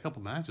 we only got a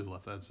couple matches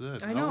left. That's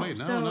it. I know. Oh wait,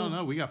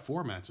 no. We got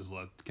 4 matches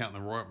left.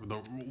 Counting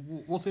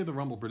we'll save the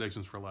Rumble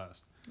predictions for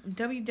last.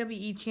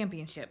 WWE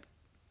Championship: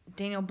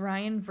 Daniel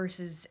Bryan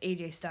versus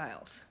AJ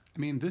Styles. I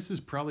mean, this is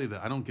probably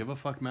the I don't give a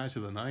fuck match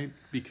of the night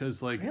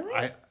because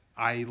really?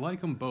 I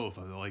like them both.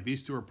 Like,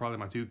 these two are probably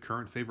my 2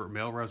 current favorite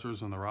male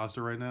wrestlers on the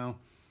roster right now.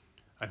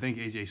 I think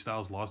AJ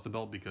Styles lost the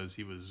belt because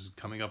he was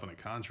coming up on a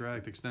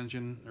contract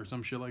extension or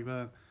some shit like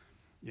that.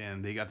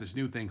 And they got this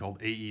new thing called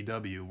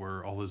AEW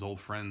where all his old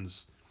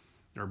friends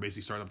are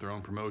basically starting up their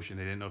own promotion.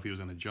 They didn't know if he was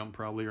going to jump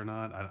probably or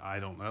not. I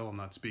don't know. I'm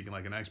not speaking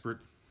like an expert.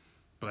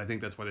 But I think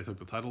that's why they took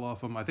the title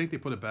off him. I think they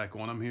put it back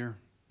on him here.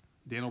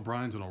 Daniel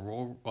Bryan's on a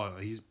roll.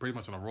 He's pretty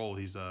much on a roll.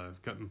 He's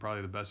cutting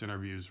probably the best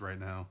interviews right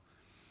now.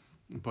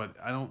 But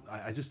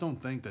I just don't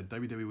think that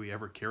WWE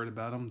ever cared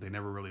about him. They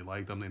never really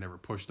liked him. They never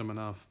pushed him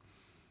enough.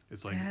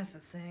 It's like, that's the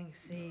thing.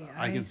 See,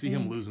 I can see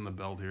him losing the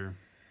belt here.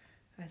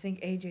 I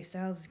think AJ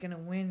Styles is going to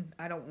win.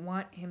 I don't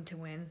want him to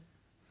win,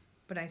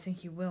 but I think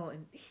he will.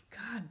 And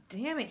god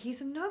damn it,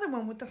 he's another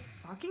one with the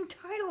fucking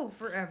title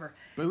forever.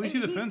 But at least he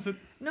defends it.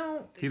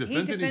 No, he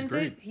defends it. He's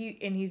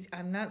great.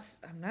 I'm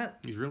not.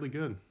 He's really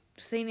good.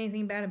 Saying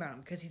anything bad about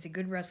him because he's a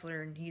good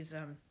wrestler and he's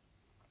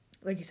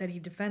like you said, he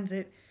defends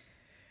it.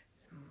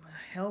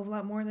 hell of a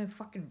lot more than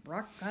fucking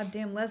Brock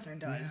goddamn Lesnar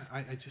does.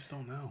 Yeah, I just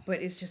don't know.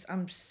 But it's just,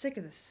 I'm sick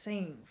of the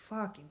same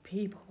fucking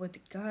people with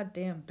the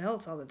goddamn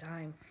belts all the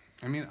time.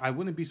 I mean, I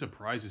wouldn't be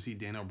surprised to see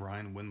Daniel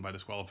Bryan win by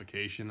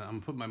disqualification.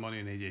 I'm putting my money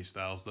on AJ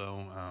Styles,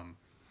 though.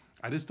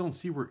 I just don't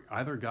see where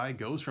either guy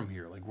goes from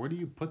here. Like, where do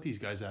you put these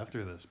guys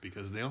after this?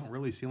 Because they don't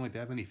really seem like they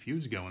have any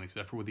feuds going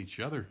except for with each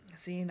other.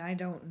 See, and I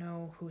don't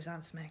know who's on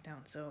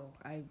SmackDown, so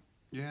I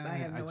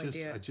have no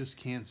idea. I just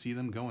can't see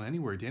them going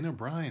anywhere. Daniel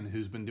Bryan,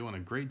 who's been doing a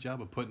great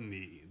job of putting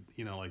the,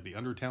 like the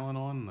undertalent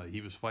on.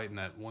 He was fighting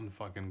that one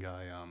fucking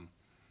guy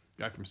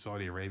from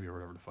Saudi Arabia or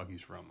whatever the fuck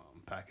he's from,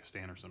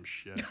 Pakistan or some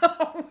shit.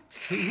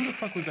 Who the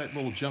fuck was that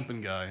little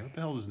jumping guy? What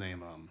the hell is his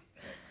name?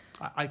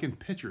 I can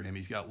picture him.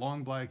 He's got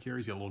long black hair.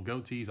 He's got a little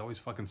goatee. He's always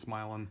fucking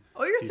smiling.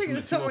 Oh, you're thinking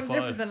of someone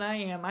different than I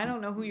am. I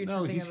don't know who you're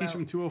thinking about. No, he's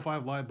from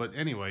 205 Live. But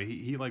anyway,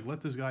 he like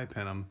let this guy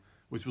pin him,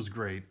 which was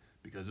great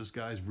because this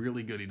guy's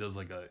really good. He does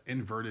like a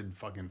inverted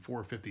fucking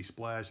 450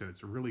 splash, and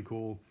it's really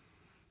cool.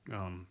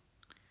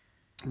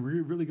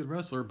 Really good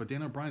wrestler. But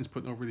Daniel Bryan's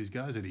putting over these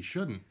guys that he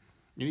shouldn't.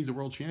 And he's a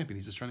world champion.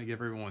 He's just trying to give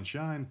everyone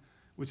shine,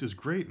 which is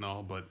great and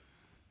all. But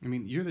I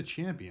mean, you're the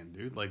champion,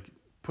 dude. Like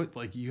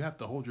you have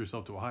to hold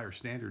yourself to a higher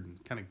standard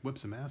and kind of whip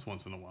some ass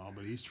once in a while.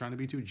 But he's trying to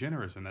be too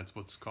generous, and that's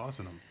what's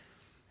costing him.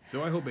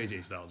 So I hope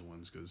AJ Styles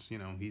wins because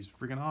he's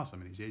freaking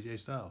awesome and he's AJ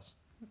Styles.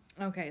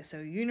 Okay, so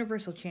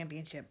Universal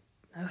Championship.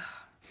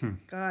 Ugh,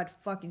 God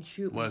fucking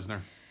shoot me. Lesnar.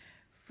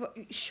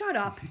 Shut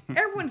up.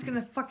 Everyone's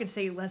gonna fucking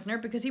say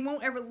Lesnar because he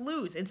won't ever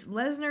lose. It's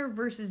Lesnar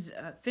versus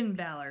Finn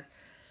Balor.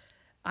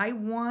 I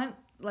want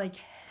like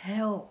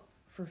hell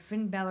for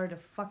Finn Balor to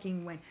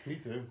fucking win. Me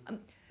too.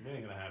 It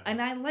ain't gonna happen.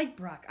 And I like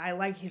Brock. I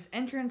like his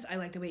entrance. I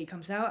like the way he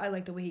comes out. I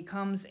like the way he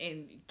comes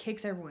and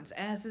kicks everyone's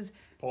asses.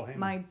 Paul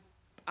Heyman.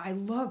 I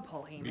love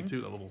Paul Heyman. Me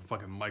too, that little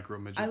fucking micro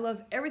midget. I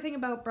love everything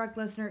about Brock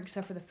Lesnar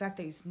except for the fact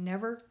that he's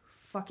never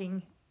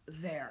fucking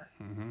there.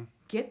 Mm-hmm.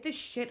 Get this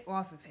shit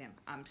off of him.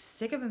 I'm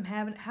sick of him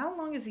having. How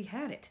long has he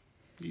had it?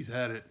 He's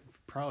had it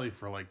probably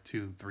for like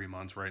 2-3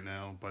 months right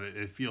now, but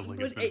it feels like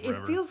it's been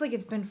forever. It feels like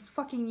it's been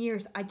fucking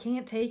years. I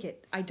can't take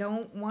it. I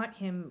don't want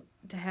him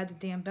to have the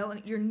damn belt.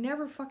 You're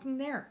never fucking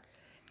there.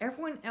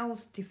 Everyone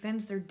else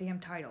defends their damn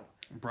title.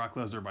 Brock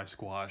Lesnar by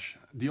squash.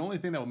 The only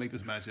thing that will make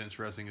this match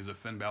interesting is if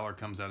Finn Balor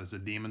comes out as a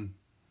demon.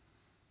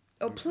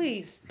 Oh,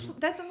 please.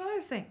 That's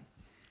another thing.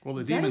 Well,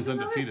 the demon's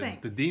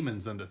undefeated. The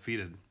demon's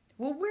undefeated.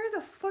 Well, where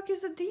the fuck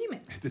is the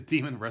demon? The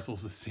demon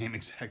wrestles the same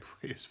exact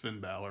way as Finn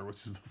Balor,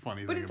 which is the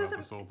funny thing about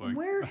this whole thing.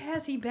 Where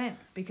has he been?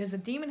 Because the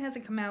demon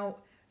hasn't come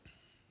out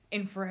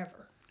in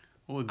forever.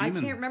 Well, the demon,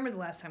 I can't remember the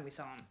last time we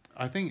saw him.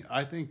 I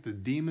think the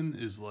demon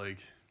is like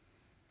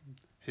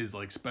his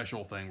like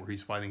special thing where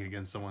he's fighting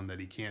against someone that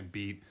he can't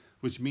beat,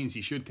 which means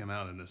he should come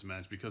out in this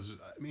match because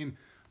I mean,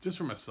 just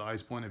from a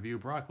size point of view,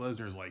 Brock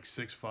Lesnar is like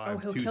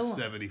 6'5",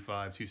 275,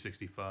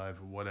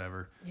 265,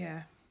 whatever.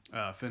 Yeah.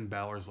 Finn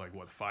Balor's like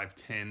what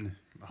 5'10",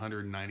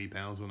 190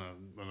 pounds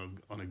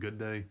on a good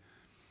day.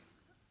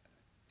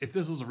 If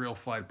this was a real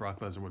fight, Brock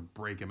Lesnar would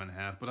break him in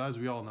half. But as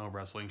we all know,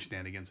 wrestling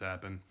shenanigans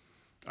happen.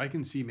 I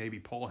can see maybe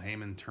Paul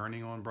Heyman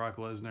turning on Brock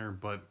Lesnar,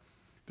 but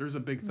there's a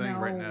big thing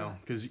right now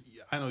because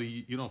I know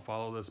you don't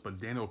follow this, but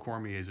Daniel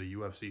Cormier is a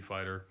UFC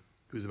fighter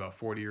who's about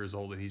 40 years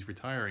old and he's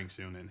retiring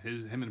soon. And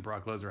him and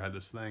Brock Lesnar had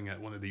this thing at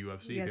one of the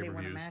UFC pay-per-views. They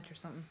won a match or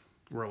something.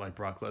 Where like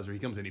Brock Lesnar, he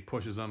comes in, he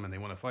pushes them, and they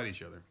want to fight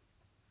each other.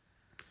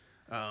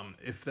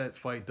 If that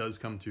fight does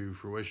come to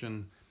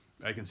fruition,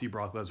 I can see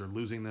Brock Lesnar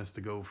losing this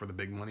to go for the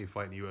big money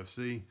fight in the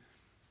UFC.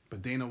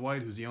 But Dana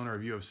White, who's the owner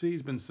of UFC,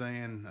 has been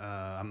saying,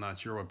 I'm not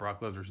sure what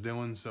Brock Lesnar's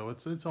doing, so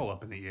it's all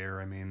up in the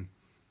air. I mean,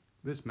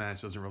 this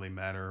match doesn't really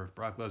matter. If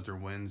Brock Lesnar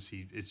wins,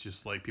 it's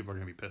just like people are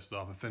going to be pissed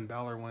off. If Finn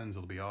Balor wins,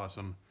 it'll be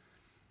awesome.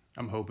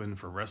 I'm hoping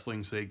for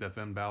wrestling's sake that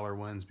Finn Balor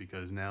wins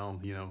because now,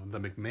 the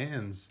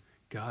McMahons,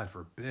 God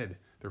forbid,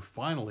 they're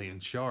finally in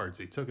charge.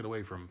 They took it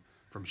away from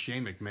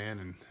Shane McMahon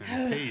and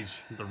Paige,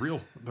 the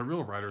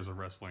real writers of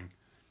wrestling.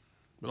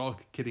 But all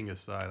kidding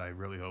aside, I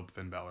really hope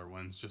Finn Balor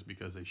wins just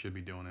because they should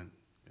be doing it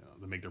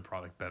to make their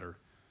product better.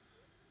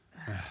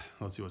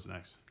 Let's see what's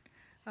next.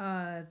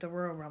 The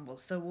Royal Rumble.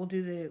 So we'll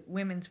do the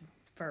women's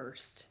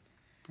first.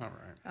 All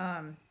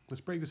right. Let's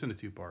break this into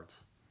two parts.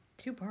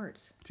 Two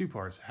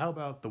parts. How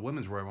about the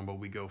women's Royal Rumble?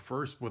 We go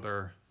first with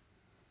our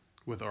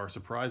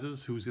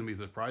surprises. Who's going to be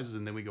the surprises,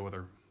 and then we go with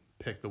our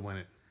pick to win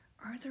it.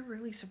 Are there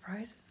really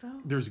surprises though?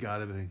 There's got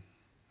to be.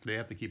 They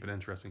have to keep it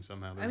interesting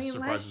somehow. There's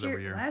surprises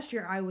every year. Last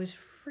year I was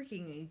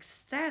freaking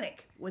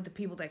ecstatic with the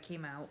people that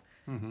came out.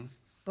 Mm-hmm.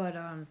 But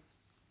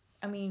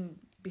I mean,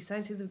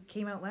 besides who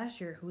came out last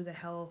year, who the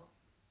hell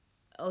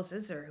else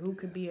is there? Who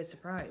could be a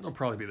surprise? It'll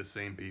probably be the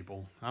same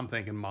people. I'm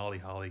thinking Molly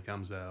Holly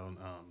comes out.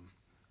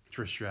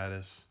 Trish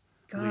Stratus.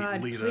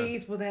 God, Lita.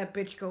 Please, will that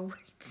bitch go away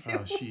too?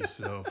 Oh, she's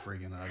so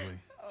freaking ugly.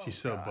 She's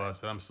so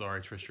busted. I'm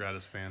sorry, Trish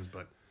Stratus fans,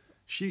 but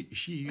she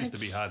used to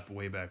be hot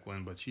way back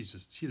when, but she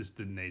just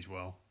didn't age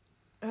well.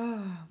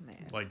 Oh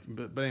man.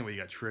 But anyway,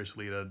 you got Trish,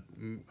 Lita.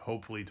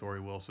 Hopefully Tori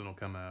Wilson will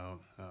come out.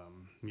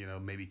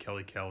 Maybe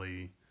Kelly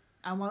Kelly.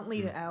 I want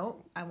Lita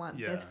out. I want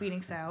Yeah. Beth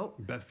Phoenix out.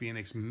 Beth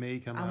Phoenix may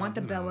come out. I want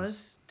the Who knows?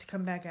 Bellas to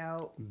come back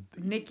out.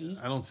 Nikki.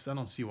 I don't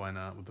see why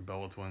not with the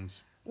Bella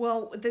twins.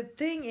 Well, the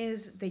thing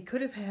is, they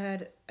could have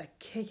had a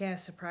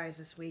kick-ass surprise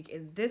this week,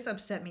 and this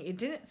upset me. It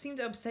didn't seem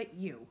to upset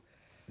you.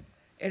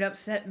 It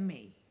upset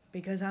me.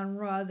 Because on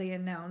Raw,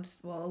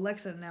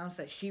 Alexa announced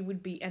that she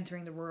would be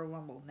entering the Royal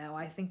Rumble. Now,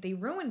 I think they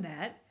ruined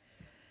that.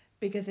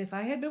 Because if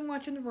I had been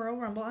watching the Royal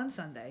Rumble on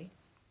Sunday,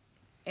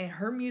 and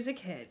her music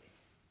hit,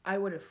 I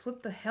would have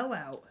flipped the hell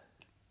out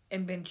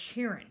and been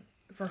cheering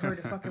for her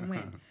to fucking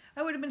win.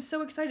 I would have been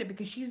so excited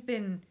because she's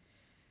been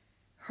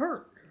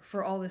hurt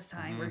for all this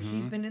time, where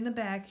she's been in the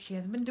back, she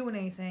hasn't been doing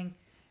anything,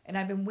 and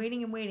I've been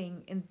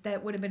waiting, and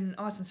that would have been an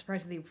awesome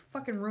surprise if they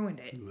fucking ruined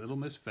it. Little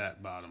Miss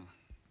Fat Bottom.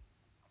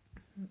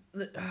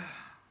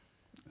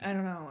 I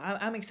don't know.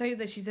 I'm excited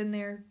that she's in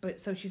there, but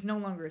so she's no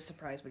longer a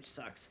surprise, which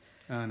sucks.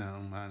 I know.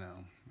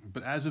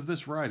 But as of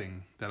this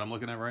writing that I'm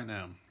looking at right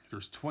now,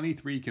 there's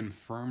 23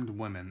 confirmed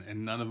women,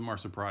 and none of them are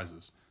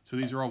surprises. So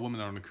these are all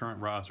women on the current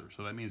roster.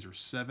 So that means there's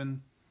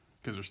 7,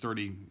 because there's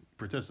 30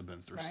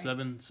 participants. There's Right.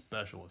 7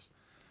 specialists.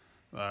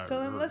 So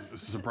then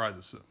let's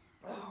surprises. So,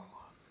 oh,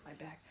 my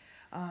back.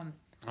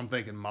 I'm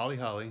thinking Molly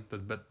Holly, the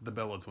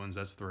Bella twins.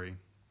 That's 3.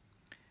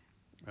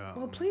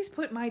 Well, please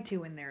put my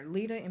 2 in there,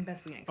 Lita and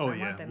Beth Phoenix. Oh I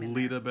want them in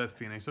Lita, there. Beth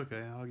Phoenix.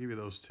 Okay, I'll give you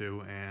those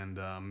 2, and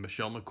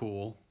Michelle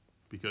McCool,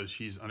 because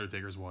she's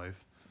Undertaker's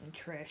wife. And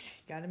Trish,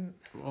 got him.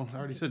 Well, I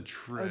already said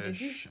Oh, did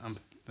you? Trish. I'm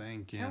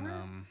thinking Tell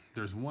her?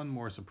 there's one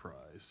more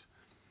surprise.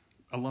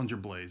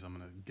 Alundra Blaze. I'm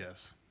gonna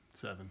guess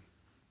 7.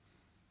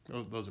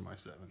 Those are my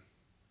 7.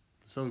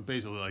 So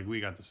basically, like, we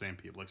got the same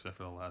people except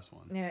for the last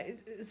one. Yeah,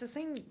 it's the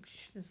same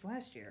as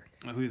last year.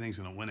 Who do you think's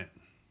gonna win it?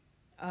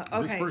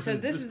 Okay, so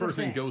this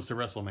person goes to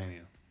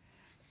WrestleMania.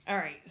 All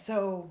right,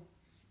 so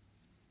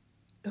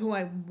who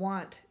I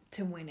want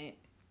to win it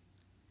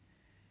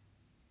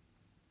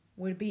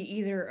would be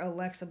either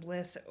Alexa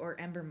Bliss or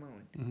Ember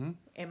Moon,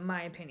 in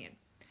my opinion.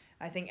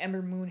 I think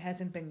Ember Moon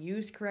hasn't been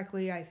used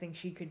correctly. I think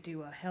she could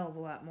do a hell of a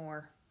lot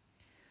more.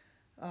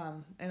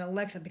 And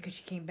Alexa, because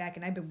she came back,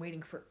 and I've been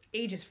waiting for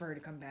ages for her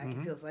to come back,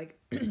 it feels like.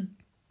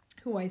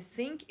 Who I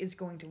think is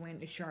going to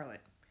win is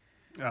Charlotte.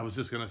 I was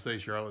just gonna say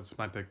Charlotte's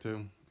my pick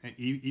too. And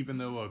even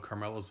though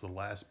Carmella's the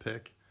last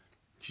pick,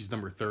 she's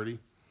number 30.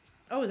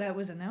 Oh, that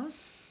was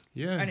announced?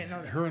 Yeah, I didn't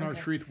know that. Her and Okay.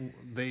 R-Truth,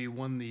 they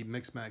won the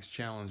Mixed Match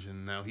Challenge,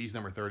 and now he's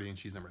number 30 and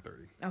she's number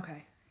 30.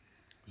 Okay.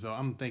 So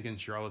I'm thinking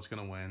Charlotte's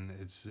gonna win.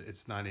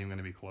 It's not even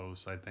gonna be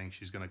close. I think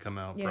she's gonna come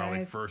out Yeah,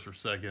 probably first or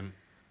second,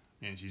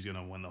 and she's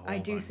gonna win the whole I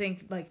do thing.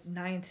 think like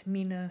Nia and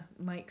Tamina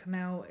might come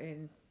out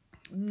and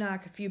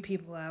knock a few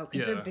people out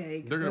because Yeah, they're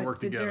big. they're gonna but work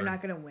together. They're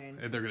not gonna win.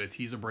 And they're gonna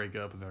tease a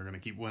breakup, and they're gonna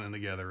keep winning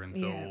together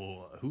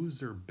until who's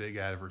their big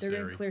adversary?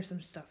 They're gonna clear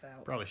some stuff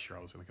out. Probably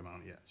Charlotte's gonna come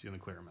out. Yeah, she's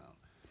gonna clear them out.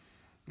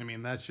 I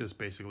mean, that's just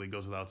basically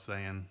goes without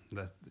saying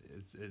that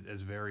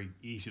it's very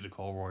easy to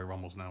call Royal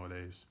Rumbles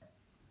nowadays.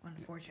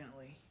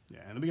 Unfortunately. Yeah,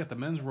 and then we got the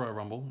men's Royal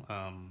Rumble.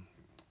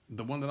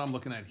 The one that I'm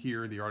looking at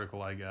here, the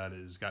article I got,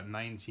 is got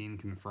 19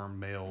 confirmed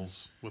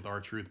males, with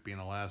R-Truth being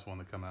the last one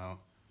to come out.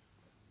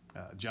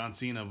 John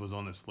Cena was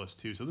on this list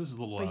too, so this is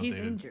a little But outdated.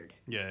 he's injured.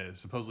 Yeah,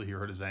 supposedly he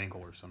hurt his ankle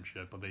or some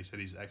shit, but they said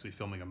he's actually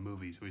filming a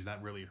movie, so he's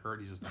not really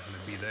hurt. He's just not going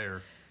to be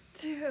there.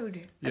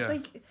 Dude. Yeah.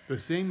 Like, The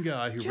same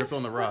guy who ripped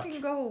on The Rock. Just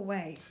fucking go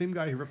away. Same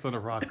guy who ripped on The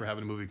Rock for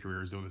having a movie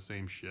career is doing the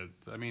same shit.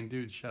 I mean,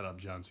 dude, shut up,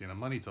 John Cena.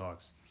 Money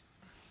talks.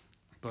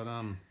 But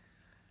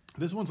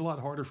this one's a lot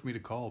harder for me to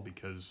call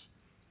because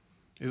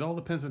it all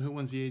depends on who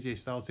wins the AJ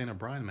Styles Daniel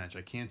Bryan match.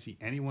 I can't see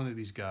any one of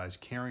these guys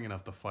caring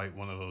enough to fight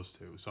one of those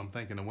two. So I'm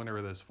thinking the winner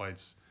of this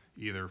fight's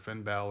either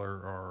Finn Balor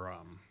or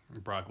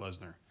Brock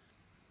Lesnar.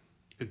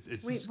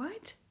 It's Wait,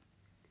 what?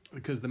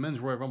 because the men's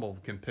Royal Rumble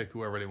can pick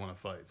whoever they want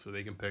to fight. So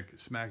they can pick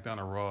SmackDown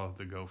or Raw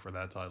to go for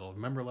that title.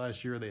 Remember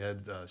last year they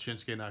had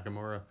Shinsuke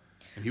Nakamura,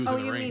 and he was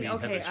in the ring. He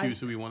had to choose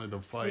who he wanted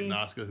to fight. See, and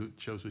Asuka who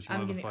chose who she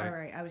wanted to fight. All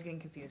right, I was getting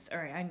confused. All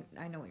right,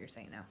 I know what you're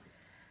saying now.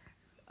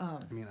 I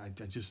mean, I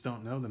just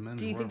don't know the men's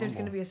Do you Royal think there's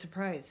Rumble. going to be a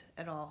surprise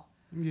at all?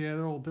 Yeah,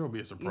 there'll be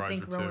a surprise You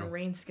think or two. Roman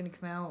Reigns is going to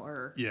come out,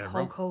 or Yeah,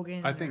 Hulk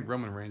Hogan? I think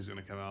Roman Reigns is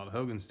going to come out.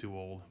 Hogan's too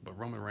old, but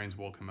Roman Reigns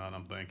will come out,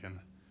 I'm thinking.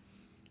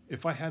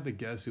 If I had to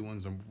guess who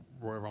wins a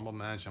Royal Rumble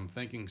match, I'm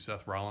thinking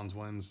Seth Rollins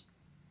wins,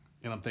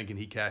 and I'm thinking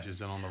he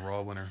cashes in on the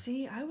Raw winner.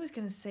 See, I was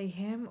going to say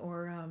him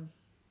or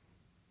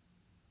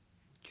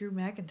Drew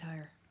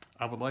McIntyre.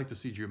 I would like to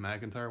see Drew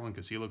McIntyre win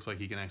because he looks like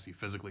he can actually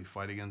physically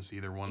fight against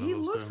either one of those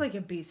two. He looks like a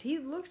beast. He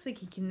looks like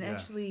he can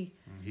actually.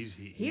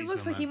 He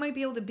looks like he might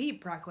be able to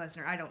beat Brock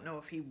Lesnar. I don't know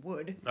if he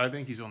would. I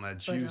think he's on that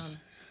juice.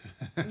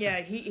 Yeah,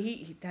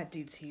 he that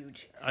dude's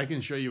huge. I can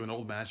show you an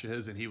old match of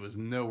his, and he was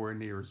nowhere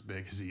near as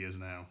big as he is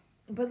now.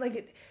 But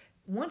like,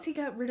 once he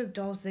got rid of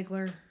Dolph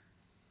Ziggler,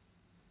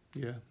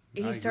 yeah,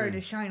 he started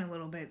to shine a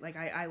little bit. Like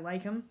I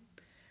like him.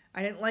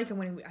 I didn't like him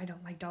when I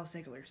don't like Dolph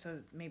Ziggler, so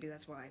maybe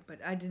that's why. But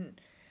I didn't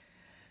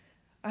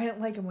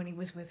like him when he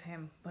was with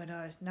him. But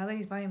now that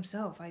he's by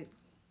himself, I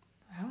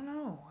I don't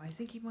know. I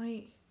think he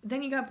might.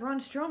 Then you got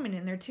Braun Strowman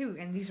in there too,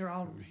 and these are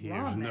all Raw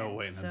There's men. no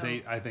way. So.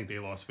 I think they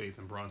lost faith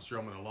in Braun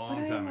Strowman a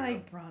long But time I ago.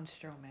 like Braun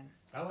Strowman.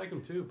 I like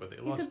him too, but they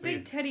He's lost a big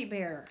faith. teddy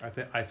bear.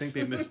 I think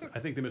they missed. I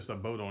think they missed a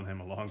boat on him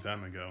a long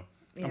time ago.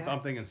 Yeah. I'm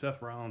thinking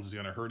Seth Rollins is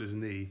gonna hurt his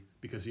knee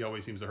because he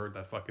always seems to hurt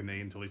that fucking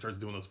knee until he starts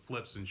doing those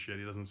flips and shit.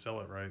 He doesn't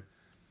sell it right.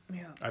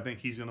 Yeah. I think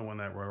he's gonna win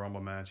that Royal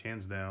Rumble match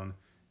hands down.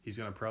 He's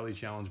gonna probably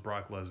challenge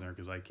Brock Lesnar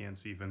because I can't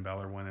see Finn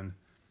Balor winning.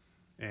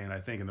 And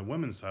I think in the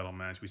women's title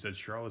match, we said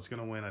Charlotte's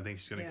gonna win. I think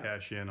she's gonna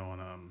cash in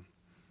on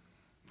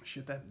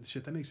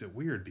that makes it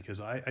weird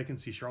because I can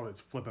see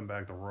Charlotte's flipping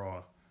back to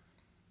Raw.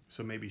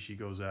 So maybe she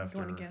goes after.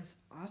 Going against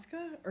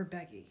Asuka or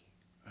Becky?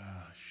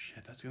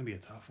 That's gonna be a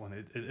tough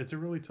one. It's a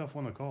really tough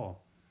one to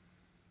call.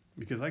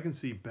 Because I can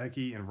see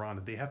Becky and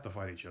Ronda, they have to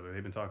fight each other.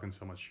 They've been talking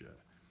so much shit.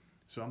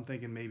 So I'm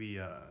thinking maybe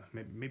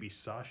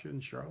Sasha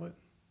and Charlotte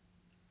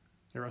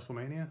at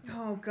WrestleMania.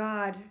 Oh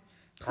God.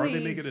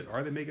 Please.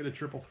 Are they making a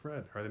triple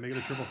threat? And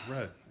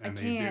I can't.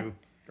 They do.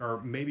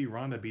 Or maybe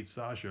Ronda beats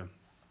Sasha,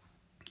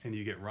 and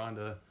you get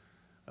Ronda,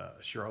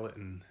 Charlotte,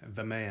 and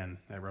the Man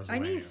at WrestleMania. I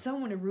need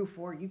someone to root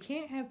for. You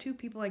can't have two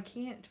people I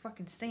can't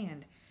fucking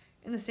stand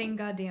in the same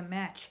goddamn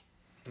match.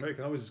 Well, you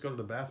can always just go to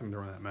the bathroom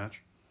during that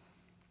match.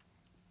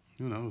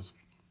 Who knows?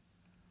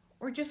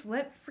 Or just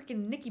let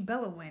freaking Nikki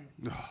Bella win.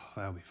 Oh,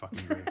 that would be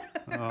fucking great.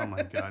 Oh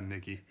my God,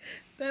 Nikki.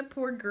 That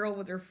poor girl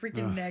with her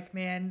freaking neck,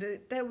 man.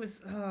 That was,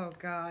 oh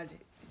God.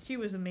 She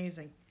was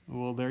amazing.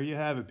 Well, there you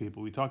have it,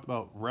 people. We talked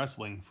about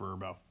wrestling for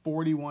about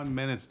 41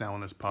 minutes now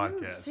on this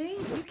podcast. Dude, see?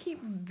 You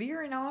keep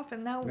veering off,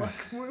 and now look,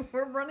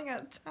 we're running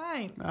out of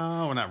time.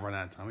 No, we're not running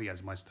out of time. We got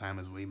as much time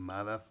as we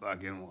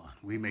motherfucking want.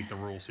 We make the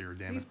rules here,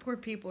 damn it. These poor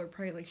people are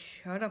probably like,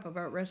 shut up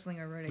about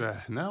wrestling already.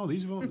 No,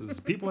 these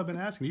people have been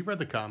asking. You've read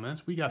the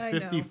comments. We got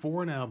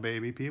 54 now,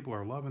 baby. People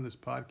are loving this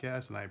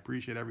podcast, and I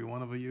appreciate every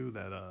one of you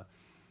that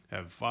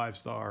have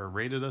 5-star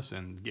rated us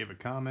and gave a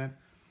comment.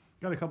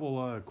 Got a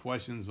couple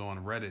questions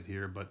on Reddit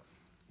here, but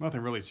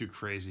nothing really too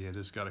crazy. I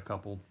just got a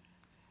couple.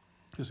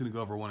 Just going to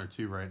go over one or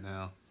two right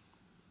now.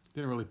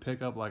 Didn't really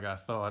pick up like I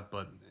thought,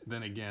 but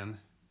then again,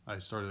 I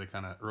started it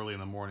kind of early in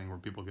the morning where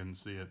people couldn't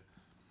see it.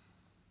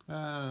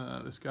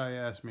 This guy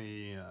asked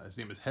me, his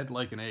name is Head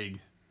Like an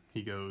Egg.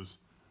 He goes,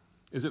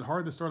 is it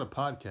hard to start a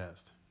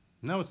podcast?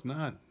 No, it's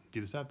not.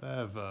 You just have to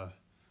have a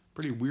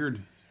pretty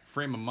weird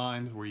frame of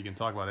mind where you can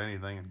talk about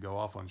anything and go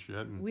off on shit.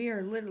 And we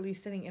are literally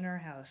sitting in our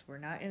house. We're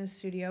not in a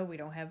studio. We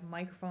don't have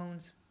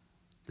microphones.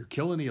 You're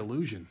killing the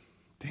illusion.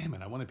 Damn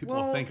it. I wanted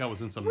people to think I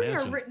was in some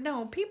mansion.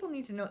 No, people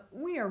need to know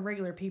we are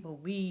regular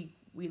people. We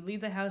leave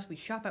the house. We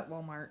shop at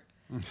Walmart.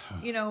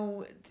 You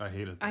know. I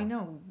hate it, though. I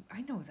know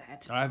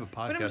that. I have a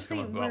podcast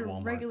coming up about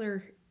Walmart. We're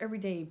regular,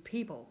 everyday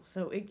people,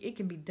 so it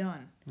can be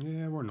done.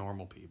 Yeah, we're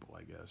normal people,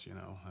 I guess, you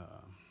know.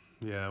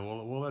 Yeah,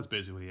 well, that's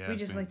basically what he asked me. We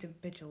just like to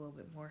bitch a little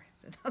bit more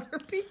than other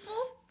people.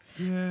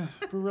 Yeah,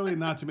 but really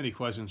not too many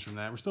questions from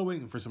that. We're still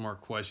waiting for some more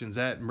questions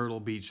at Myrtle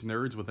Beach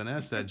Nerds with an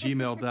S at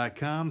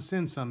gmail.com.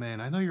 Send some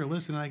in. I know you're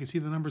listening. I can see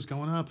the numbers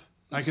going up.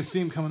 I can see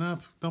them coming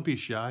up. Don't be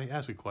shy.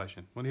 Ask a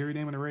question. Want to hear your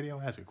name on the radio?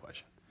 Ask a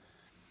question.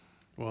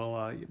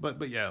 Well,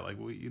 but yeah, like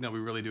we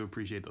really do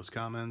appreciate those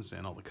comments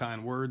and all the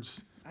kind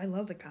words. I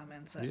love the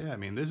comments. Yeah, I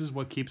mean, this is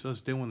what keeps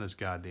us doing this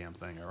goddamn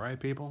thing. All right,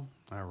 people?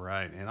 All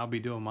right. And I'll be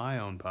doing my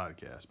own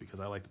podcast because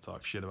I like to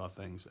talk shit about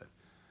things that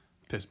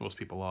piss most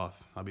people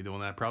off. I'll be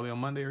doing that probably on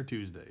Monday or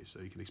Tuesday,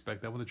 so you can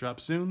expect that one to drop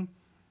soon.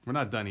 We're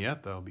not done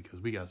yet, though,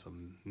 because we got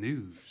some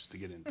news to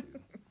get into.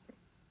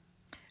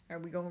 Are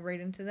we going right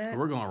into that?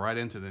 We're going right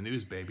into the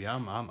news, baby.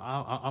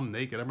 I'm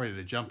naked. I'm ready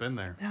to jump in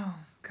there. Oh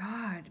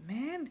God,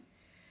 man.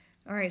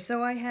 All right,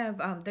 so I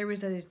have there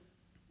was a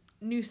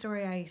news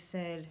story I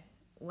said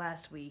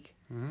last week,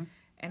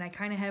 and I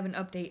kind of have an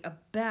update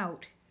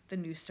about the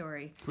news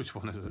story. Which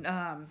one is it?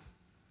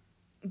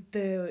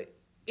 The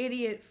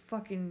idiot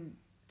fucking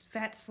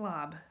fat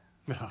slob.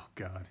 Oh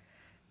God.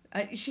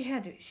 She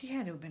had to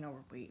have been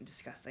overweight and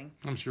disgusting.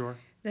 I'm sure.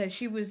 That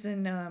she was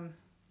in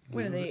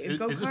what are they? A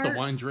go-kart? Is this the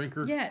wine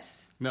drinker?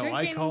 Yes. No,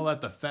 drinking. I call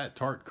that the fat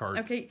tart cart.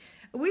 Okay,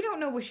 we don't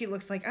know what she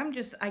looks like.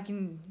 I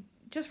can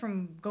just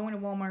from going to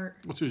Walmart.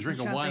 Well, she was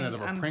drinking shopping, wine out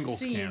of a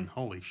Pringles can.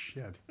 Holy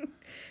shit.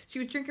 She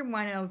was drinking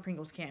wine out of a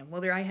Pringles can.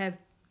 Well, I have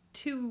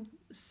two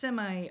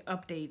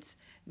semi-updates,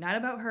 not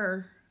about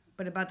her,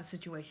 but about the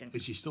situation.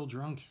 Is she still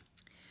drunk?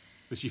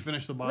 Did she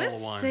finish the bottle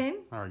of wine? Listen.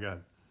 All right,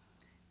 good.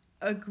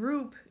 A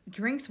group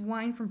drinks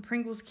wine from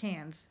Pringles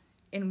cans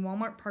in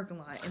Walmart parking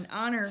lot in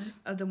honor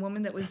of the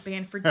woman that was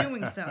banned for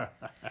doing so.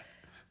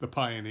 The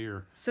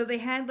pioneer. So they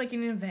had like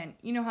an event.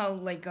 You know how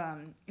like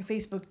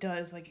Facebook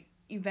does like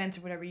events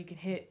or whatever. You can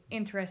hit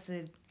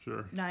interested,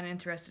 sure, not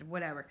interested,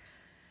 whatever.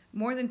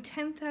 More than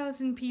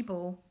 10,000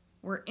 people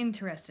were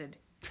interested.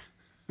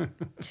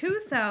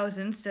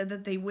 2,000 said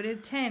that they would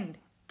attend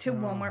to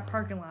Walmart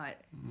parking lot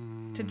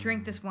to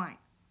drink this wine.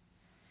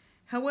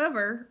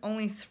 However,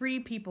 only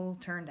 3 people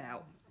turned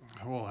out.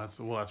 Well, that's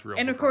real.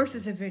 And of course,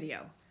 it's a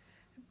video.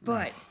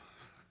 But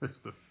There's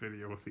the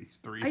video of these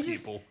three I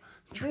just people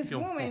this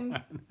drinking woman.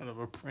 wine out of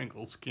a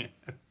Pringles can.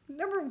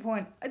 Number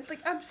one,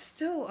 I'm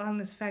still on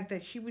this fact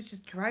that she was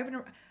just driving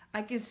around.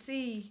 I can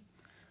see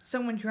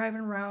someone driving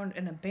around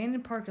an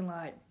abandoned parking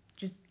lot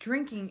just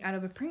drinking out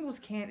of a Pringles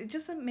can. It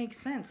just doesn't make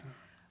sense.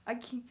 I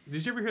can't.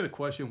 Did you ever hear the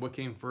question, what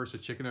came first, the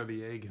chicken or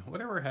the egg?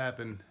 Whatever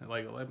happened,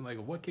 like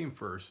what came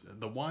first,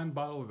 the wine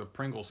bottle or the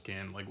Pringles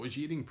can? Like, was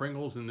she eating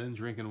Pringles and then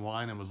drinking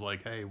wine and was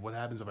like, hey, what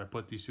happens if I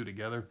put these two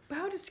together? But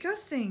how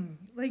disgusting!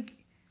 Like,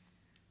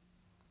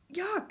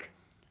 yuck.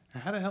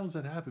 How the hell does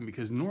that happen?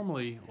 Because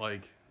normally,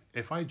 like,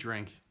 if I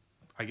drink,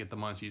 I get the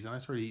munchies and I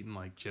start eating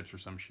like chips or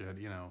some shit,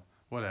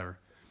 whatever.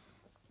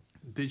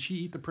 Did she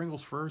eat the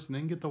Pringles first and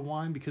then get the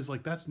wine? Because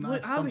like that's Well,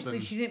 not obviously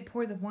something. she didn't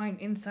pour the wine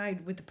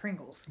inside with the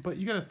Pringles. But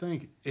you got to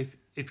think, if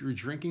you're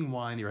drinking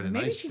wine, you're at a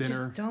Maybe nice she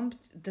dinner. just dumped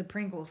the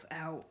Pringles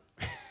out,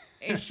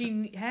 and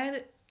she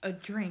had a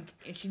drink,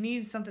 and she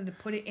needed something to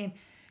put it in,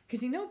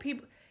 because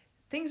people,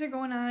 things are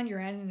going on.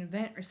 You're at an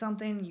event or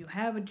something. You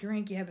have a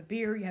drink, you have a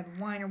beer, you have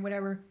a wine or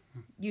whatever.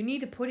 You need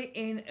to put it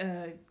in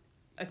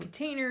a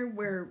container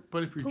where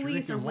But if you're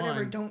police or drinking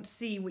whatever wine, don't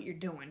see what you're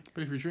doing.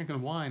 but if you're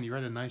drinking wine, you're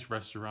at a nice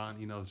restaurant.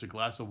 There's a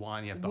glass of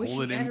wine. You have to Was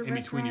hold she it at a in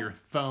between your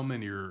restaurant? thumb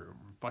and your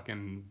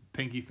fucking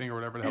pinky finger, or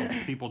whatever the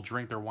hell people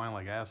drink their wine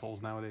like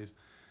assholes nowadays.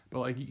 But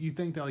like you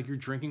think that like you're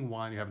drinking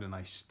wine, you're having a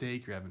nice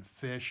steak, you're having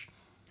fish,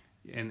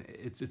 and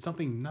it's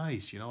something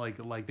nice, like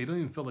they don't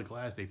even fill the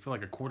glass, they fill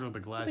like a quarter of the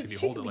glass But and you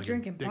she hold could it be like a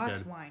drinking box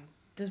dickhead. wine.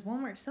 Does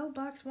Walmart sell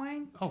box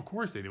wine? Oh, of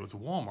course they do. It's a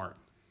Walmart.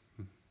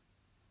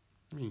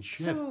 I mean,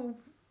 shit. So,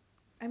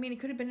 I mean, it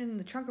could have been in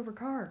the trunk of her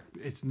car.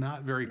 It's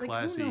not very Like, who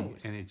classy,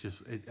 knows? and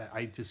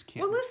I just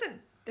can't. Well, listen,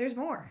 there's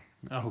more.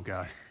 Oh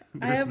God,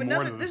 I there's have more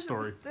another. to the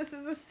story. This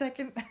is a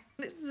second.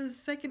 This is a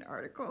second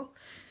article.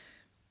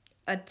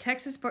 A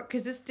Texas bar,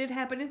 because this did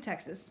happen in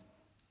Texas.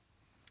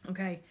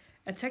 Okay,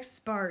 a Texas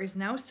bar is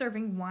now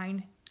serving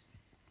wine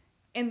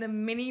in the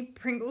mini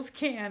Pringles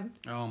can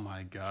Oh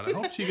my God, I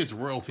hope she gets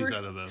royalties For-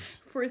 out of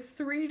this. for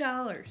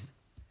 $3.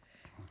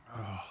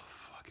 Oh,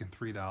 fucking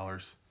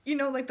 $3.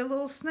 Like the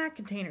little snack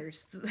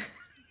containers.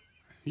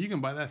 You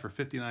can buy that for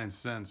 59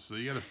 cents. So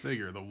you got to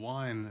figure the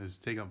wine is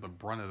taking up the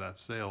brunt of that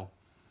sale.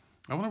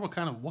 I wonder what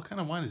kind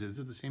of wine is it? Is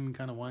it the same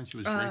kind of wine she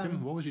was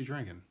drinking? What was she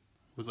drinking?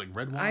 Was it like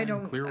red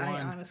wine, clear I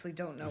wine, honestly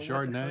don't know.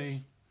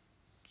 Chardonnay?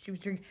 She was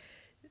drinking.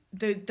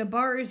 The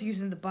bar is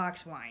using the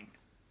box wine,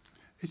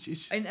 It's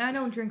just, and I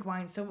don't drink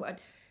wine, so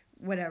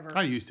whatever.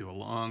 I used to a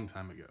long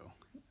time ago.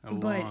 A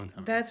But long time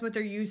ago. that's what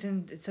they're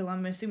using, so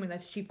I'm assuming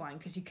that's cheap wine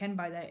because you can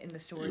buy that in the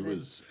store. It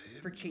was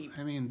for cheap.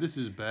 I mean, this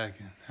is back.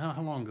 How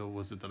long ago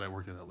was it that I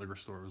worked at that liquor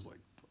store? It was like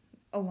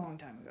A long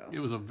time ago. it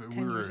was a 10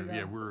 years ago.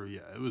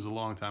 it was a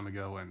long time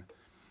ago, and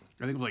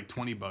I think it was like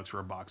 $20 for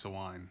a box of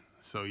wine.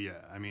 So yeah,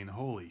 I mean,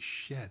 holy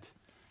shit.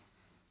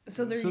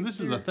 So this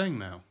is the thing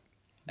now.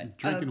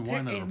 Drinking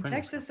wine out of a in Pringles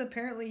Texas,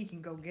 apparently you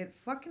can go get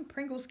fucking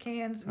Pringles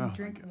cans and can. Oh my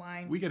drink God.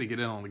 wine. We got to get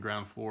in on the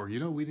ground floor. You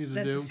know what we need to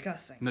That's do?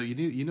 disgusting. No,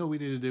 you know what we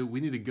need to do?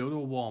 We need to go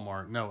to a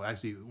Walmart. No,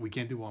 actually, we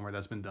can't do Walmart.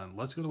 That's been done.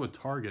 Let's go to a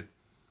Target.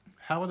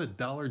 How about a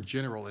Dollar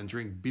General and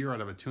drink beer out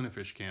of a tuna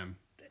fish can?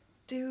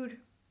 Dude,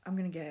 I'm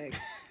gonna gag.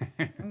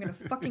 I'm gonna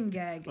fucking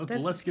gag.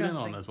 Let's get in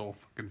on disgusting. this old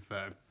fucking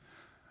fad.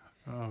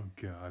 Oh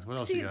God, what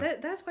else See, you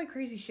got? that's why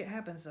crazy shit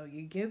happens though.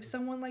 You give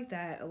someone like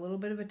that a little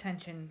bit of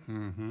attention,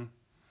 Mm-hmm.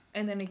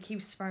 and then it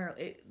keeps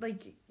spiraling.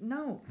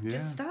 No, Yeah.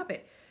 just stop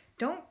it.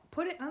 Don't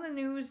put it on the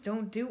news.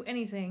 Don't do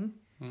anything.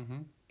 Mm-hmm.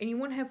 And you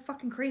won't have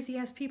fucking crazy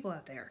ass people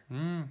out there.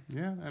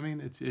 Yeah, I mean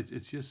it's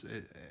just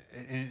it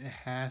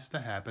has to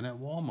happen at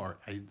Walmart.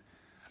 I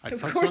Of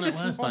touched course on it it's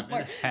last time.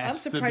 Walmart. It has I'm to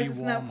surprised be it's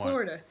Walmart. not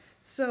Florida.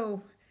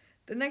 So,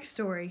 the next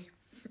story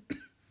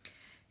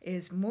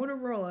is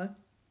Motorola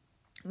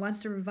wants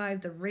to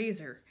revive the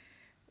Razr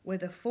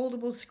with a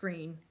foldable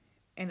screen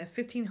and a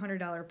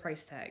 $1,500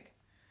 price tag.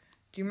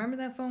 Do you remember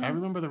that phone? I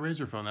remember the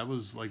Razr phone. That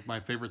was like my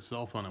favorite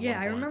cell phone at Yeah, one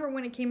I point. remember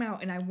when it came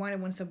out, and I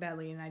wanted one so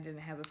badly, and I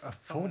didn't have a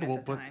phone foldable,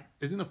 at the but time.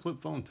 isn't a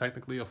flip phone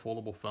technically a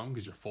foldable phone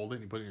because you fold it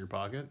and you put it in your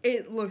pocket?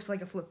 It looks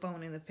like a flip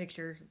phone in the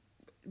picture,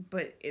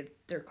 but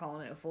they're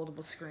calling it a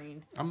foldable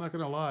screen. I'm not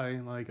gonna lie,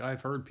 like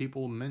I've heard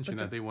people mention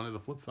But that they wanted the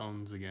flip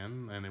phones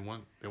again, and they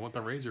want the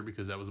Razr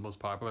because that was the most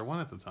popular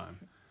one at the time.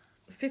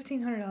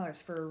 $1,500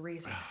 for a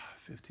Razr.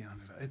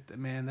 $1,500.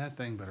 Man, that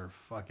thing better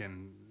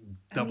fucking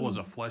double as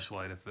a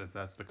fleshlight if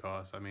that's the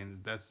cost. I mean,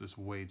 that's just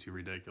way too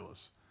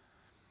ridiculous.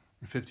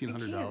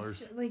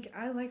 $1,500. Like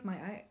I like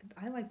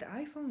I like the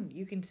iPhone.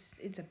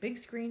 It's a big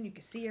screen. You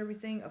can see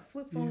everything. A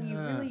flip phone,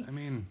 Yeah, I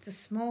mean, it's a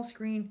small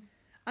screen.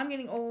 I'm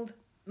getting old.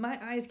 My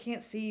eyes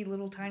can't see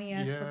little tiny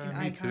ass fucking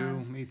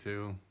icons. Me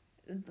too.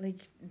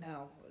 Like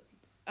no,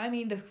 I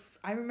mean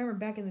I remember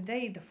back in the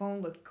day the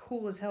phone looked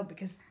cool as hell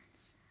because,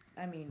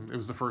 I mean. It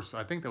was the first.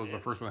 I think that was the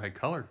first one that had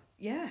color.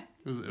 Yeah.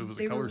 It was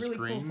They a were color really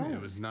cool screen. phones.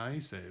 It was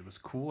nice. It was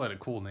cool. It had a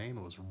cool name.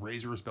 It was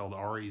Razr, spelled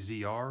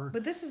R-A-Z-R.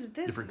 But this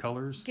different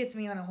colors. Gets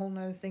me on a whole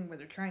nother thing where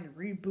they're trying to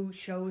reboot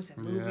shows and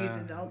movies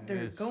and they're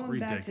going ridiculous.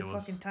 back to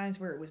fucking times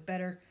where it was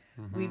better.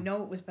 We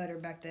know it was better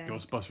back then.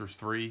 Ghostbusters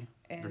 3.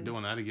 And they're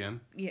doing that again.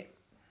 Yeah.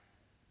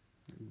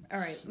 All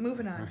right,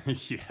 moving on.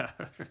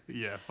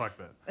 Yeah, fuck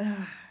that.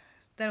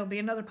 That'll be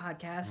another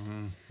podcast.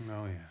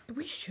 Oh yeah. But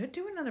we should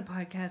do another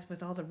podcast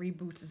with all the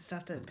reboots and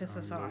stuff that piss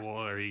us off.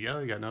 Well, there you go.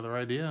 You got another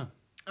idea.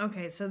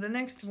 Okay, so the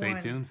next Stay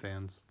one. tuned,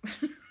 fans.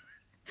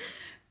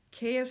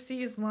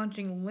 KFC is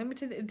launching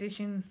limited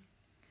edition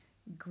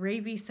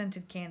gravy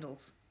scented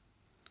candles.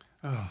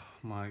 Oh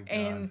my god.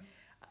 And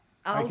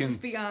I'll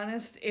just be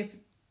honest, if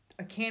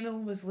a candle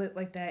was lit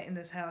like that in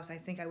this house, I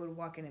think I would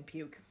walk in and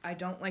puke. I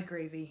don't like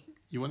gravy.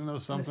 You want to know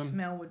something? The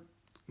smell would.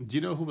 Do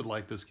you know who would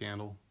like this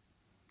candle?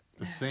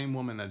 The same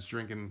woman that's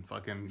drinking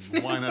fucking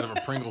wine out of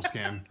a Pringles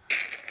can.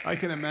 I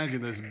can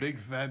imagine this big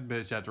fat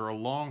bitch after a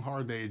long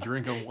hard day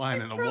drinking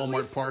wine in a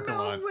Walmart parking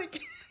lot, like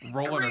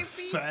rolling her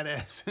gravy. fat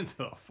ass into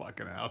the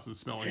fucking house and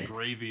smelling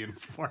gravy and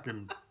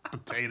fucking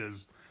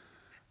potatoes.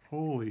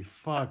 Holy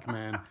fuck,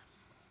 man. I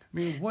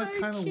mean, what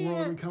kind of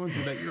world are we coming to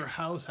that your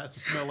house has to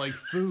smell like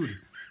food?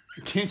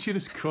 Can't you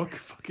just cook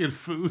fucking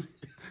food?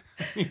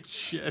 I mean,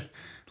 shit.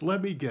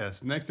 Let me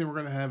guess. Next thing we're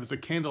going to have is a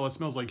candle that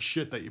smells like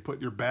shit that you put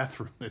in your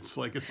bathroom. It's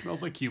like, it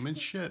smells like human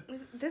shit.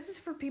 This is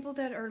for people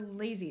that are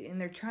lazy and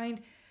they're trying,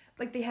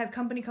 like they have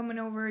company coming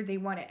over, they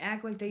want to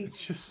act like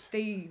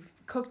they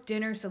cook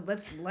dinner, so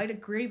let's light a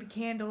gravy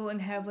candle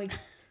and have like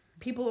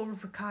people over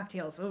for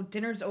cocktails. Oh,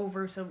 dinner's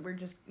over, so we're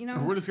just,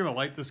 We're just going to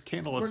light this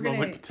candle that smells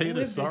like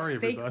potatoes. Sorry,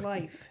 everybody.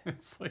 Life.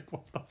 It's like,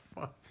 what the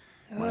fuck?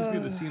 Reminds me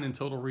of the scene in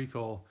Total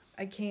Recall.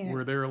 I can't.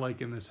 Where they're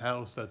like in this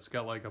house that's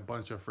got like a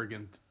bunch of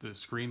friggin' the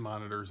screen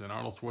monitors, and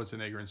Arnold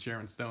Schwarzenegger and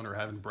Sharon Stone are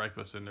having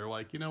breakfast, and they're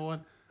like, you know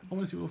what? I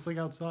want to see what it looks like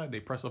outside. They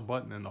press a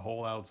button, and the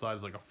whole outside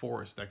is like a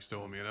forest next to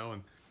them,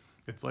 and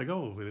it's like,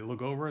 oh, they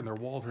look over, and their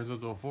wall turns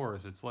into a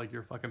forest. It's like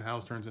your fucking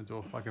house turns into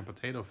a fucking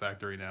potato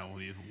factory now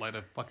when you light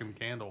a fucking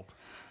candle.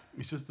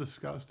 It's just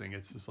disgusting.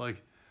 It's just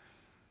like,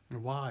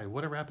 why?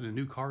 Whatever happened to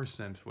new car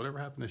scent? Whatever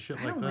happened to shit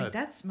like that? I don't like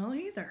that smell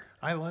either.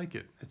 I like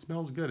it. It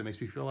smells good. It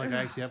makes me feel like I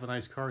actually have a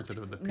nice car instead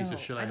of the piece of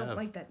shit I have. I don't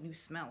like that new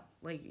smell.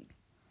 Like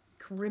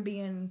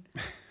Caribbean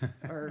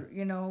or,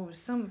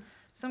 some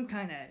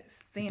kind of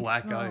fancy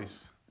Black smell.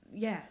 ice.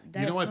 Yeah,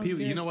 that You know why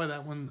good. You know why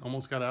that one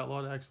almost got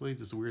outlawed actually?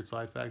 Just a weird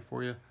side fact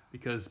for you.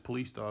 Because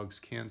police dogs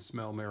can't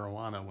smell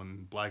marijuana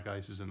when black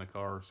ice is in the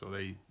car, so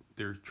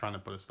they're trying to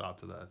put a stop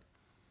to that.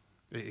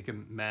 It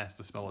can mask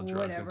the smell of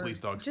drugs, and police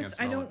dogs can't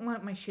smell it. I don't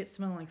want my shit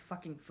smelling like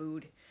fucking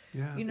food.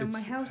 Yeah,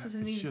 my house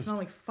doesn't need to smell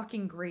like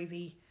fucking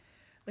gravy.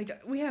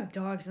 Like, we have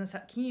dogs in this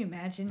house. Can you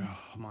imagine?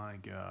 Oh my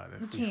god.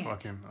 If we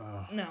fucking...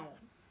 No.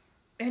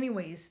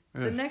 Anyways,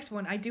 the next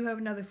one, I do have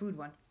another food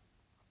one.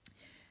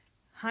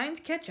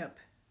 Heinz Ketchup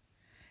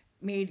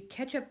made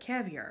ketchup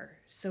caviar,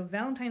 so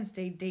Valentine's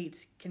Day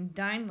dates can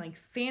dine like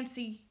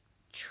fancy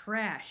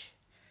trash.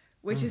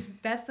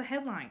 That's the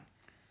headline.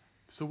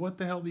 So what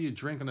the hell do you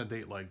drink on a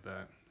date like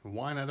that?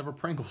 Wine out of a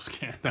Pringles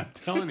can. I'm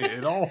telling you,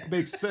 it all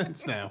makes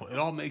sense now. It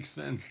all makes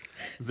sense.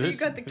 So you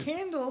got the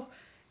candle,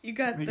 you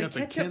got the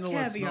ketchup candle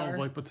caviar. That smells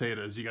like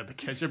potatoes. You got the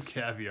ketchup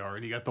caviar,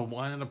 and you got the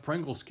wine in a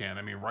Pringles can.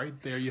 I mean, right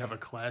there you have a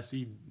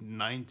classy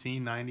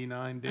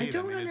 1999 date. I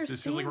don't understand.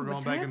 It feels like we're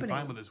going back in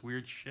time with this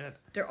weird shit.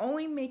 They're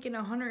only making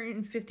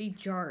 150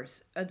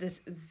 jars of this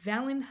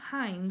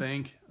Valentine's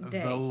Thank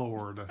Day. the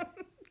Lord.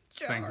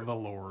 Thank the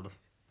Lord.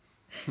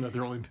 That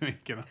they're only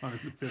making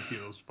 150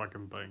 of those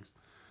fucking things.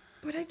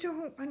 But I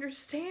don't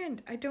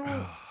understand.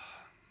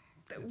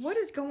 What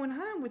is going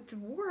on with the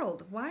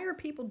world? Why are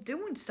people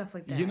doing stuff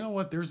like that? You know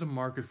what? There's a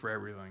market for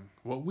everything.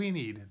 What we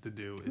need to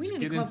do is get into this. We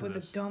need to come up with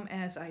a dumb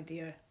ass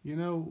idea. You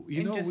know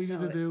what we need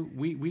to do?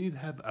 We need to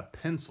have a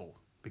pencil,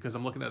 because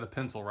I'm looking at a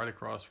pencil right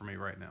across from me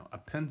right now. A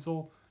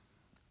pencil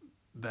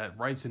that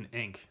writes in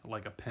ink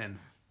like a pen.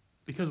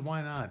 Because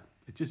why not?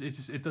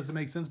 It doesn't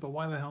make sense, but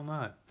why the hell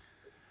not?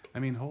 I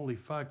mean, holy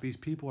fuck, these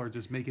people are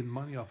just making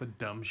money off of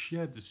dumb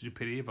shit, the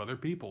stupidity of other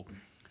people.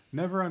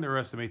 Never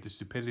underestimate the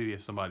stupidity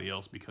of somebody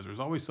else, because there's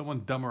always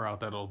someone dumber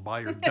out there that'll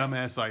buy your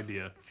dumbass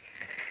idea.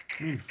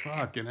 I mean,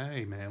 fucking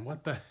hey, man,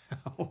 what the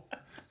hell?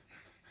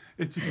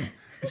 It's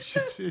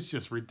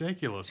just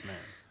ridiculous, man.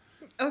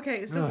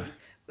 Okay, so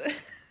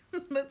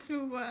let's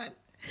move on.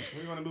 What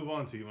do you want to move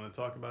on to? You want to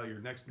talk about your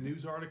next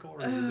news article,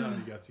 or are you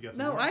done? You got some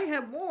no, more? I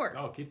have more.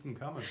 Oh, keep them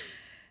coming.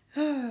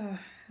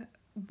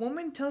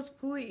 Woman tells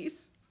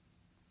police.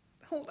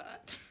 Hold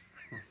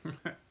on.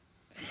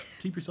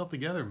 Keep yourself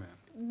together, man.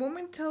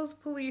 Woman tells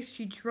police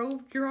she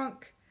drove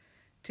drunk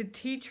to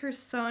teach her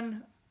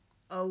son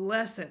a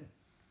lesson.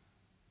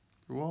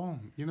 Well,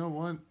 you know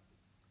what?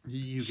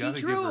 You gotta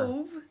give her... She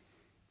drove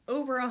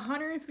over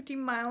 150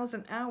 miles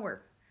an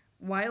hour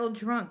while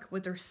drunk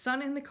with her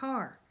son in the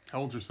car.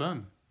 How old's her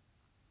son?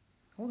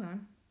 Hold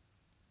on.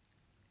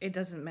 It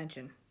doesn't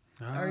mention.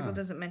 The article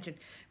doesn't mention.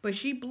 But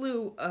she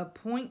blew a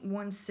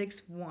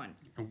 .161.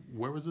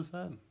 Where was this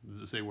at?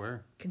 Does it say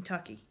where?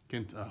 Kentucky.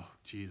 Oh,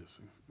 Jesus.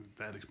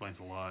 That explains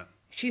a lot.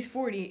 She's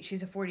 48.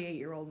 She's a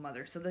 48-year-old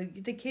mother, so the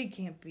kid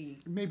can't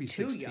be maybe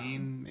too 16,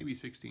 young. Maybe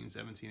 16,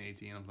 17,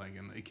 18. I'm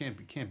thinking it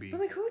can't be. But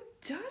like, who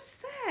does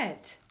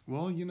that?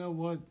 Well, you know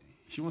what?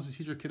 She wants to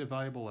teach her kid a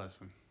valuable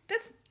lesson.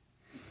 That's.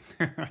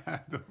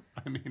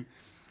 I mean,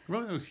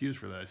 really no excuse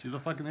for that. She's a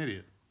fucking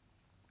idiot.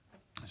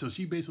 So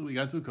she basically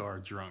got to a car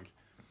drunk.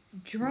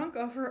 Drunk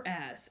off her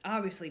ass,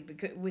 obviously,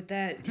 because with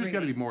that There's got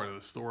to be rating. more to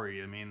the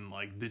story. I mean,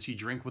 like, did she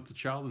drink with the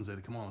child and say,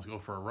 "Come on, let's go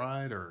for a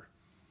ride"? Or,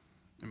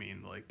 I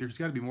mean, like, there's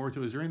got to be more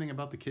to it. Is there anything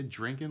about the kid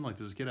drinking? Like,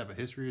 does the kid have a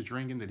history of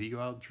drinking? Did he go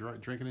out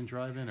drinking and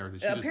driving, or did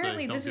she just say,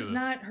 Apparently, "Don't this do is this"?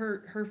 not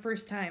her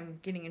first time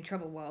getting in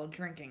trouble while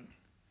drinking,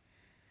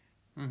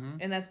 Mm-hmm.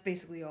 and that's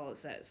basically all it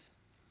says.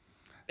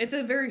 It's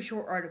a very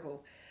short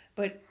article,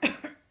 but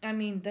I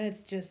mean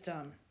that's just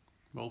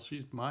Well,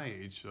 she's my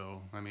age,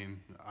 so I mean,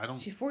 I don't.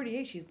 she's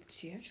 48.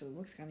 She actually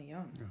looks kind of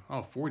young.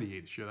 Oh,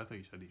 48. Shit, I thought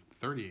you said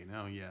 38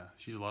 now. Yeah,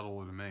 she's a lot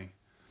older than me.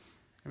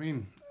 I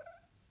mean,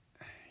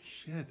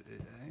 shit.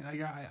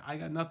 I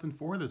got nothing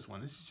for this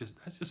one.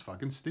 That's just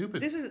fucking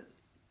stupid. This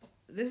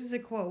is a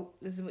quote.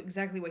 This is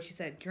exactly what she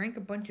said. Drank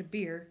a bunch of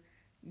beer,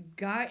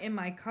 got in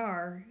my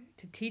car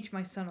to teach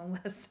my son a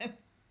lesson.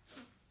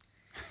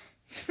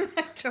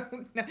 I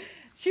don't know.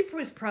 She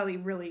was probably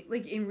really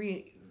like in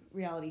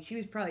reality. She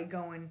was probably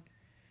going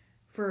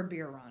for a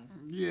beer run.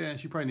 Yeah,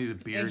 she probably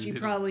needed beer And and she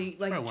didn't. probably She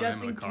like probably wanted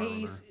just him in in the car with her.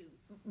 case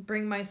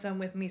bring my son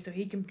with me so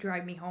he can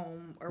drive me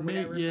home or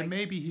whatever. Yeah, Like,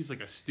 maybe he's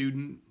like a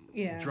student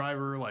yeah.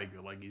 driver, like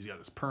he's got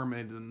his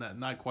permit and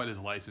not quite his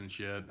license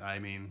yet. I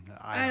mean,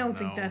 I don't don't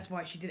think know. that's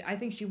why she did. I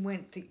think she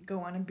went to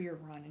go on a beer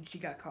run and she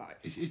got caught.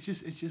 It's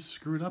just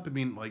screwed up. I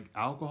mean, like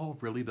alcohol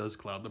really does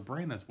cloud the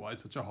brain. That's why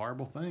it's such a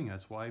horrible thing.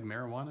 That's why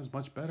marijuana is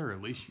much better.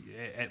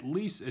 At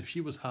least if she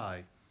was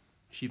high,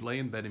 she'd lay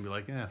in bed and be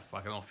like,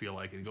 fuck, I don't feel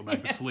like it, and go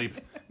back to sleep.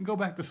 And go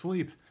back to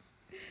sleep.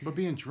 But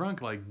being drunk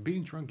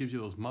gives you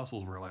those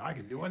muscles where like I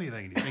can do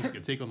anything, and you think you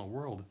can take on the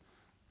world.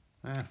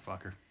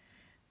 Fuck her.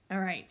 All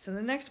right, so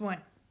the next one.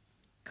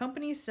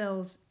 Company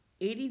sells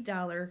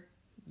 $80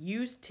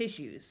 used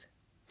tissues.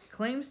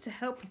 Claims to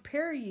help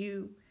prepare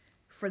you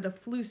for the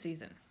flu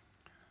season.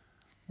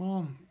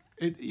 Well,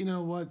 you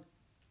know what?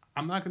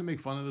 I'm not gonna make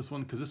fun of this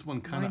one because this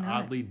one kind Why of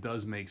not? oddly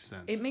does make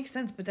sense. It makes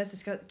sense, but that's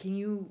disgusting. Can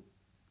you?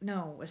 No,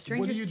 a What are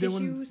stranger's you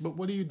doing? tissues. But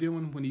what are you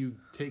doing when you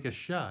take a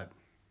shot?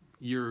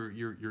 You're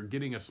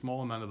getting a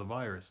small amount of the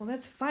virus. Well,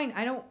 that's fine.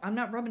 I'm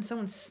not rubbing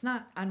someone's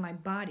snot on my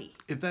body.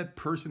 If that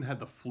person had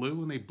the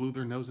flu and they blew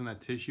their nose in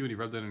that tissue and you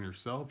rubbed that on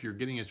yourself, you're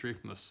getting it straight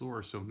from the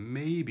source. So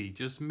maybe,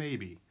 just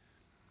maybe,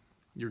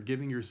 you're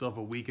giving yourself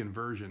a weakened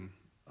version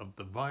of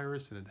the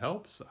virus and it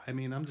helps. I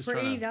mean, I'm just For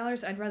trying to.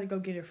 $80, I'd rather go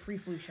get a free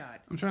flu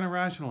shot. I'm trying to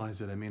rationalize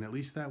it. I mean, at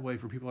least that way,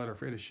 for people that are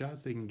afraid of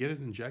shots, they can get it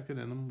injected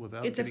in them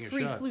without It's a getting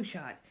free a shot. flu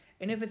shot,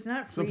 and if it's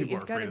not Some free, people are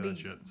it's got afraid to of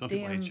be that shit. Some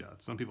people hate damn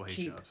shots. Some people hate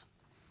cheap. shots.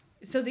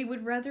 So they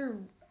would rather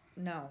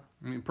no.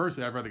 I mean,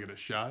 personally, I'd rather get a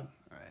shot.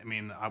 I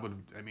mean, I would.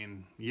 I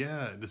mean,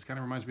 yeah, this kind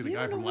of reminds me of the You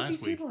guy don't know from what last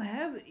these week. people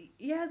have.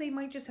 Yeah, they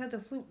might just have the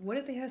flu. What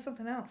if they have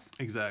something else?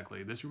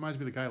 Exactly. This reminds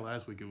me of the guy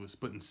last week who was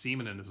putting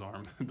semen in his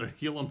arm to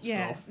heal himself.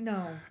 Yeah,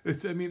 no.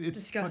 I mean, it's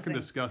Disgusting. fucking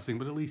disgusting,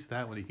 but at least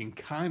that one you can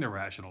kind of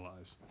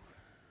rationalize.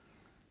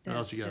 What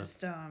else That's you got?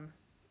 just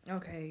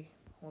okay,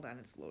 hold on,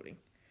 it's loading.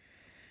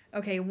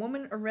 Okay,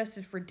 woman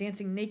arrested for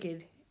dancing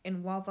naked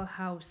in Waffle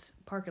House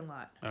parking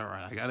lot. All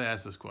right, I gotta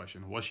ask this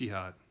question. Was she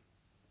hot?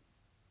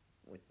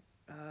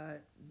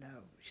 No.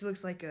 She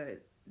looks like a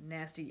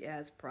nasty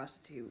ass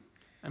prostitute.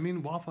 I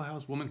mean, Waffle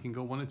House woman can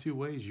go one of two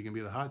ways. You can be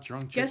the hot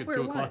drunk chick Guess at where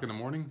 2 it o'clock in was? the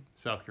morning,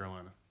 South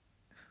Carolina.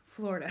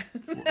 Florida.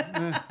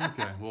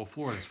 Okay, well,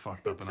 Florida's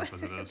fucked up enough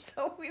as it is. It's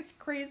always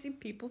crazy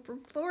people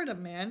from Florida,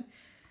 man.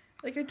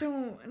 Like, I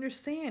don't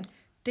understand.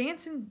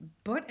 Dancing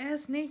butt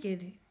ass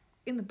naked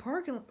in the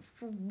parking lot.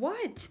 For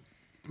what?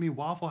 I mean,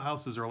 Waffle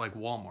Houses are like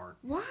Walmart.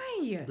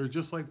 Why? They're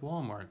just like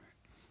Walmart.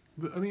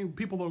 I mean,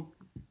 people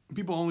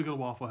only go to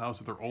Waffle House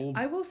if they're old.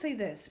 I will say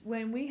this.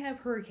 When we have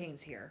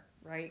hurricanes here,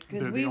 right?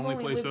 Because They're the we've only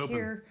only place lived open.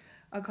 here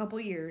a couple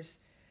years.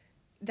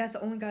 That's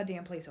the only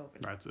goddamn place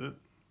open. That's it.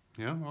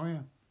 Yeah. Oh yeah.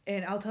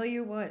 And I'll tell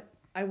you what.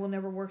 I will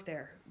never work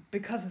there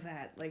because of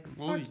that. Like,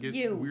 Well, fuck you get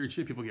you. weird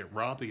shit. People get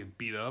robbed. They get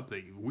beat up.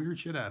 Weird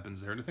shit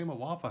happens there. And the thing about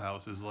Waffle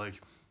House is like,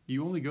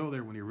 you only go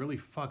there when you're really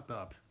fucked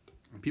up.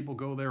 And people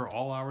go there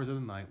all hours of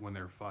the night when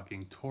they're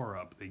fucking tore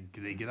up.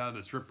 They get out of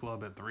the strip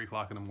club at 3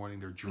 o'clock in the morning.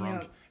 They're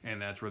drunk, Yep.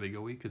 and that's where they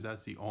go eat because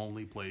that's the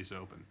only place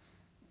open.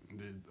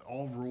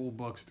 All rule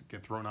books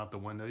get thrown out the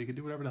window. You can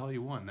do whatever the hell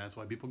you want. And that's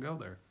why people go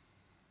there.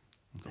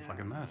 It's a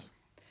fucking mess.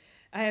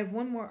 I have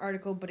one more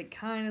article, but it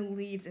kind of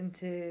leads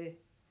into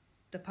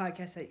the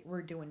podcast that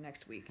we're doing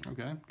next week.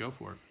 Okay, go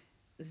for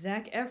it.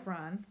 Zac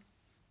Efron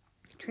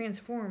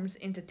transforms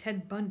into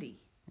Ted Bundy.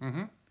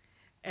 Mm-hmm.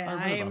 And I I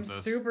read am about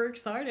this. super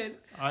excited.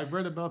 I've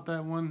read about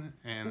that one,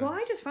 and Well,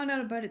 I just found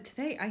out about it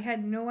today. I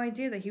had no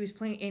idea that he was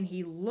playing, and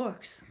he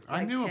looks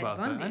like I knew Ted about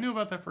Bundy. that. I knew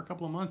about that for a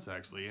couple of months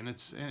actually, and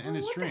it's Well,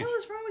 it's what strange. the hell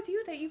is wrong with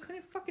you that you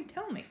couldn't fucking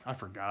tell me? I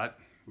forgot.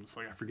 It's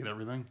like I forget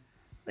everything.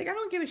 Like, I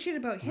don't give a shit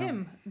about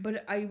him,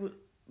 but I would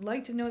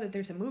like to know that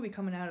there's a movie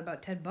coming out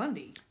about Ted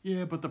Bundy.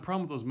 Yeah, but the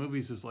problem with those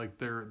movies is like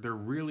they're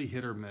really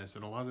hit or miss,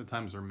 and a lot of the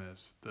times they're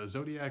missed. The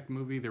Zodiac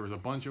movie, there was a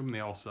bunch of them. They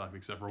all sucked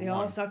except for They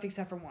one. all sucked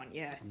except for one,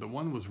 yeah. The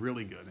one was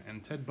really good,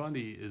 and Ted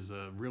Bundy is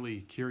a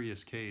really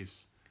curious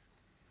case.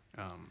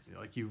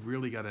 Like you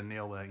really got to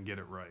nail that and get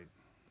it right.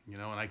 You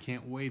know, and I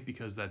can't wait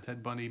because that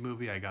Ted Bundy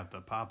movie, I got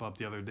the pop up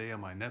the other day on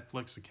my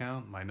Netflix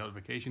account. My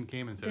notification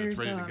came and said it's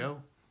There's ready to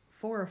go.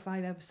 4 or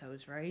 5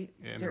 episodes, right?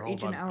 And They're they're all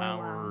each about an an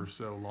hour hour or long.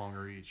 so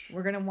longer each.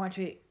 We're gonna watch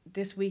it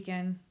this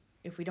weekend.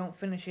 If we don't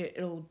finish it,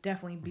 it'll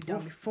definitely be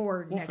done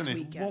before next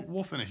weekend.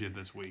 We'll finish it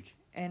this week.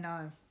 And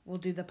we'll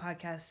do the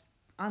podcast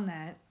on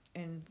that.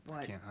 And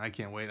what? I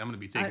can't wait. I'm going to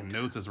be taking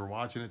notes as we're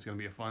watching it. It's going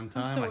to be a fun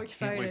time. I'm so I can't wait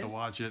excited. to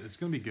watch it. It's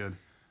going to be good.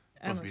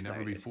 Plus, we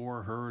never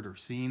before heard or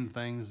seen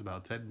things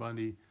about Ted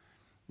Bundy.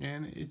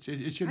 And it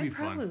should be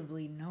fun. I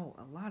probably know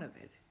a lot of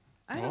it.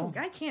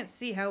 I can't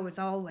see how it's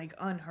all like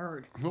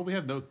unheard. Well, we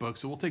have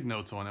notebooks, so we'll take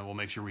notes on it. We'll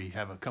make sure we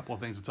have a couple of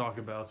things to talk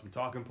about, some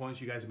talking points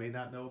you guys may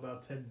not know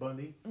about Ted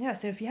Bundy. Yeah,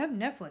 so if you have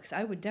Netflix,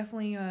 I would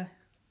definitely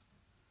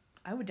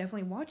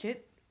watch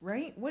it.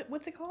 Right?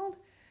 What's it called?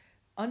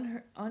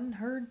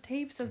 Unheard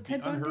tapes of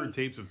Ted Bundy. Unheard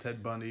tapes of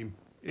Ted Bundy.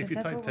 If you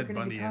type Ted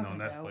Bundy in on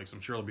Netflix,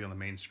 I'm sure it'll be on the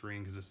main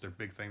screen because it's their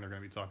big thing they're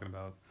going to be talking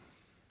about.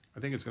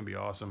 I think it's going to be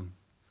awesome.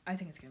 I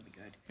think it's going to be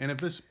good. And if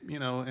this,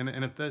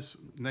 and if this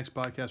next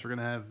podcast we're going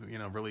to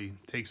have, really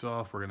takes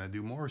off, we're going to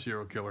do more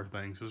serial killer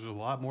things. There's a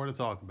lot more to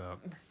talk about.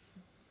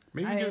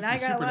 Maybe get some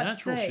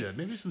supernatural shit.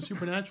 Maybe some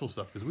supernatural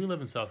stuff because we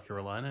live in South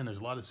Carolina and there's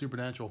a lot of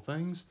supernatural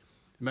things.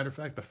 Matter of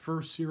fact, the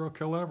first serial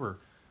killer ever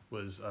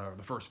was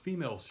the first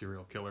female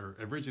serial killer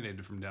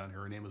originated from down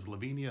here. Her name was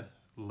Lavinia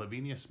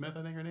Smith,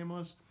 I think her name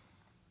was.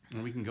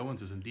 And we can go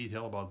into some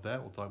detail about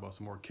that. We'll talk about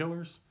some more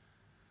killers.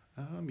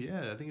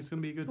 Yeah, I think it's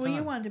going to be a good time. Well,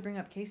 you wanted to bring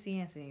up Casey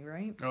Anthony,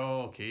 right?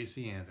 Oh,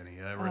 Casey Anthony.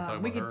 Yeah, we're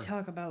talking we about her. could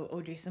talk about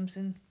O.J.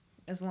 Simpson.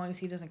 As long as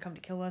he doesn't come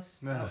to kill us,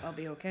 I'll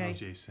be okay.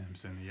 O.J.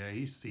 Simpson, yeah,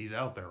 he's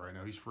out there right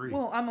now. He's free.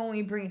 Well, I'm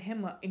only bringing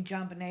him up in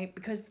JonBenét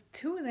because the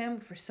two of them,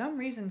 for some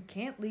reason,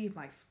 can't leave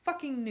my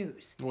fucking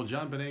news. Well,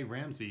 JonBenét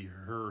Ramsey,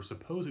 her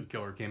supposed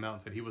killer, came out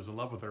and said he was in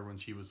love with her when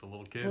she was a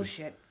little kid.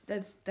 Bullshit.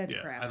 That's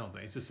crap. I don't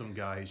think it's just some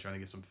guy who's trying to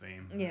get some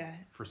fame. Yeah.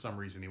 For some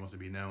reason, he wants to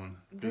be known.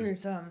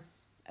 There's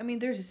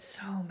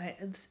so many,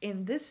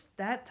 and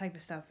that type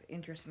of stuff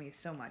interests me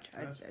so much.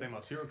 That's the thing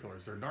about serial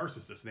killers. They're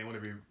narcissists, and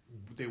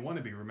they want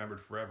to be remembered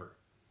forever.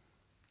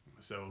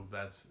 So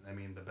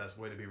the best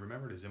way to be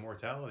remembered is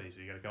immortality.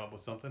 So you got to come up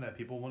with something that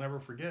people will never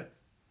forget.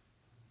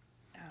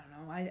 I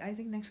don't know. I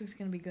think next week's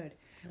gonna be good.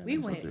 Yeah, we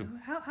went.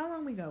 How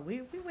long we go?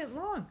 We went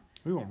long.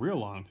 We went real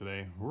long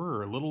today.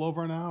 We're a little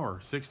over an hour,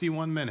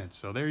 61 minutes.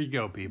 So there you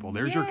go, people.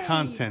 There's Yay! your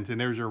content and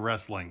there's your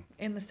wrestling.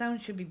 And the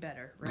sound should be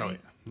better, right? Oh, yeah.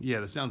 Yeah,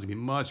 the sound's going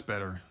to be much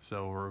better.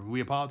 So we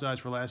apologize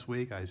for last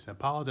week. I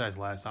apologized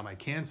last time. I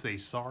can't say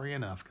sorry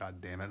enough, God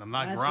damn it. I'm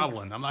not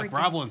groveling. I'm not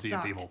groveling to you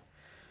people.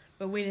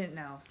 But we didn't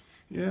know.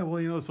 Yeah,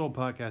 well, this whole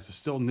podcast is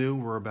still new.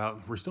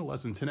 We're still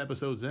less than 10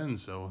 episodes in,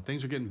 so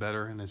things are getting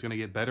better, and it's going to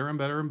get better and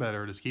better and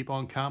better. Just keep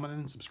on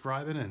commenting,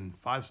 subscribing, and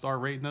 5-star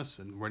rating us.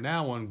 And we're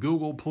now on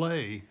Google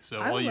Play, so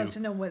all you to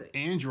know what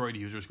Android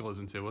users can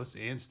listen to us,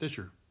 and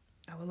Stitcher.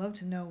 I would love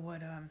to know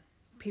what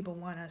people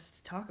want us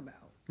to talk about.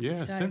 Yeah,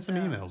 besides, send some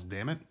emails,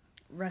 damn it.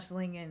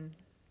 Wrestling and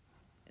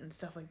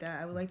stuff like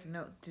that. I would like to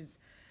know,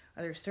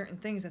 are there certain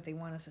things that they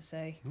want us to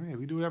say? Yeah,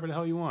 we do whatever the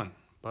hell you want.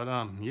 But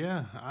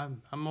yeah,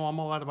 I'm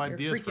all out of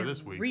ideas for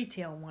this week.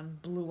 Retail one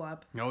blew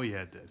up. Oh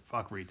yeah, it did.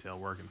 Fuck retail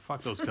working.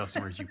 Fuck those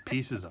customers, you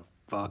pieces of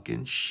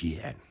fucking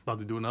shit. About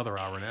to do another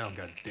hour now.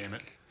 God damn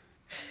it.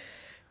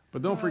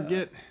 But don't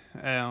forget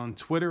on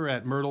Twitter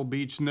at Myrtle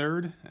Beach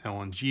Nerd, and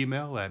on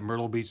Gmail at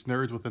Myrtle Beach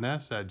Nerds with an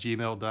S at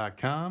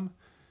gmail.com.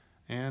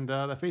 And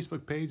the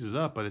Facebook page is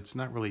up, but it's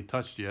not really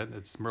touched yet.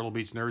 It's Myrtle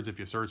Beach Nerds if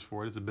you search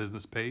for it. It's a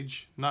business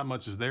page. Not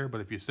much is there,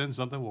 but if you send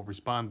something, we'll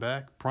respond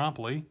back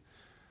promptly.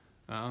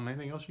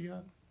 Anything else you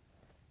got?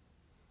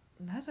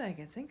 Not that I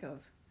can think of.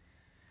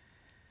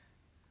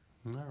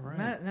 All right.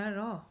 Not at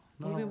all.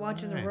 We'll be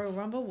watching the Royal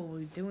Rumble. We'll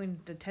be doing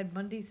the Ted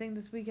Bundy thing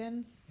this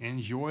weekend.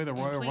 Enjoy the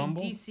Royal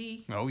Rumble.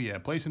 DC. Oh yeah,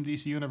 play some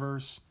DC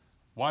Universe.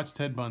 Watch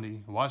Ted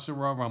Bundy. Watch the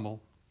Royal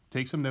Rumble.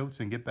 Take some notes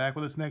and get back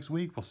with us next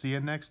week. We'll see you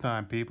next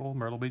time, people.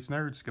 Myrtle Beach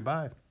Nerds.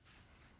 Goodbye.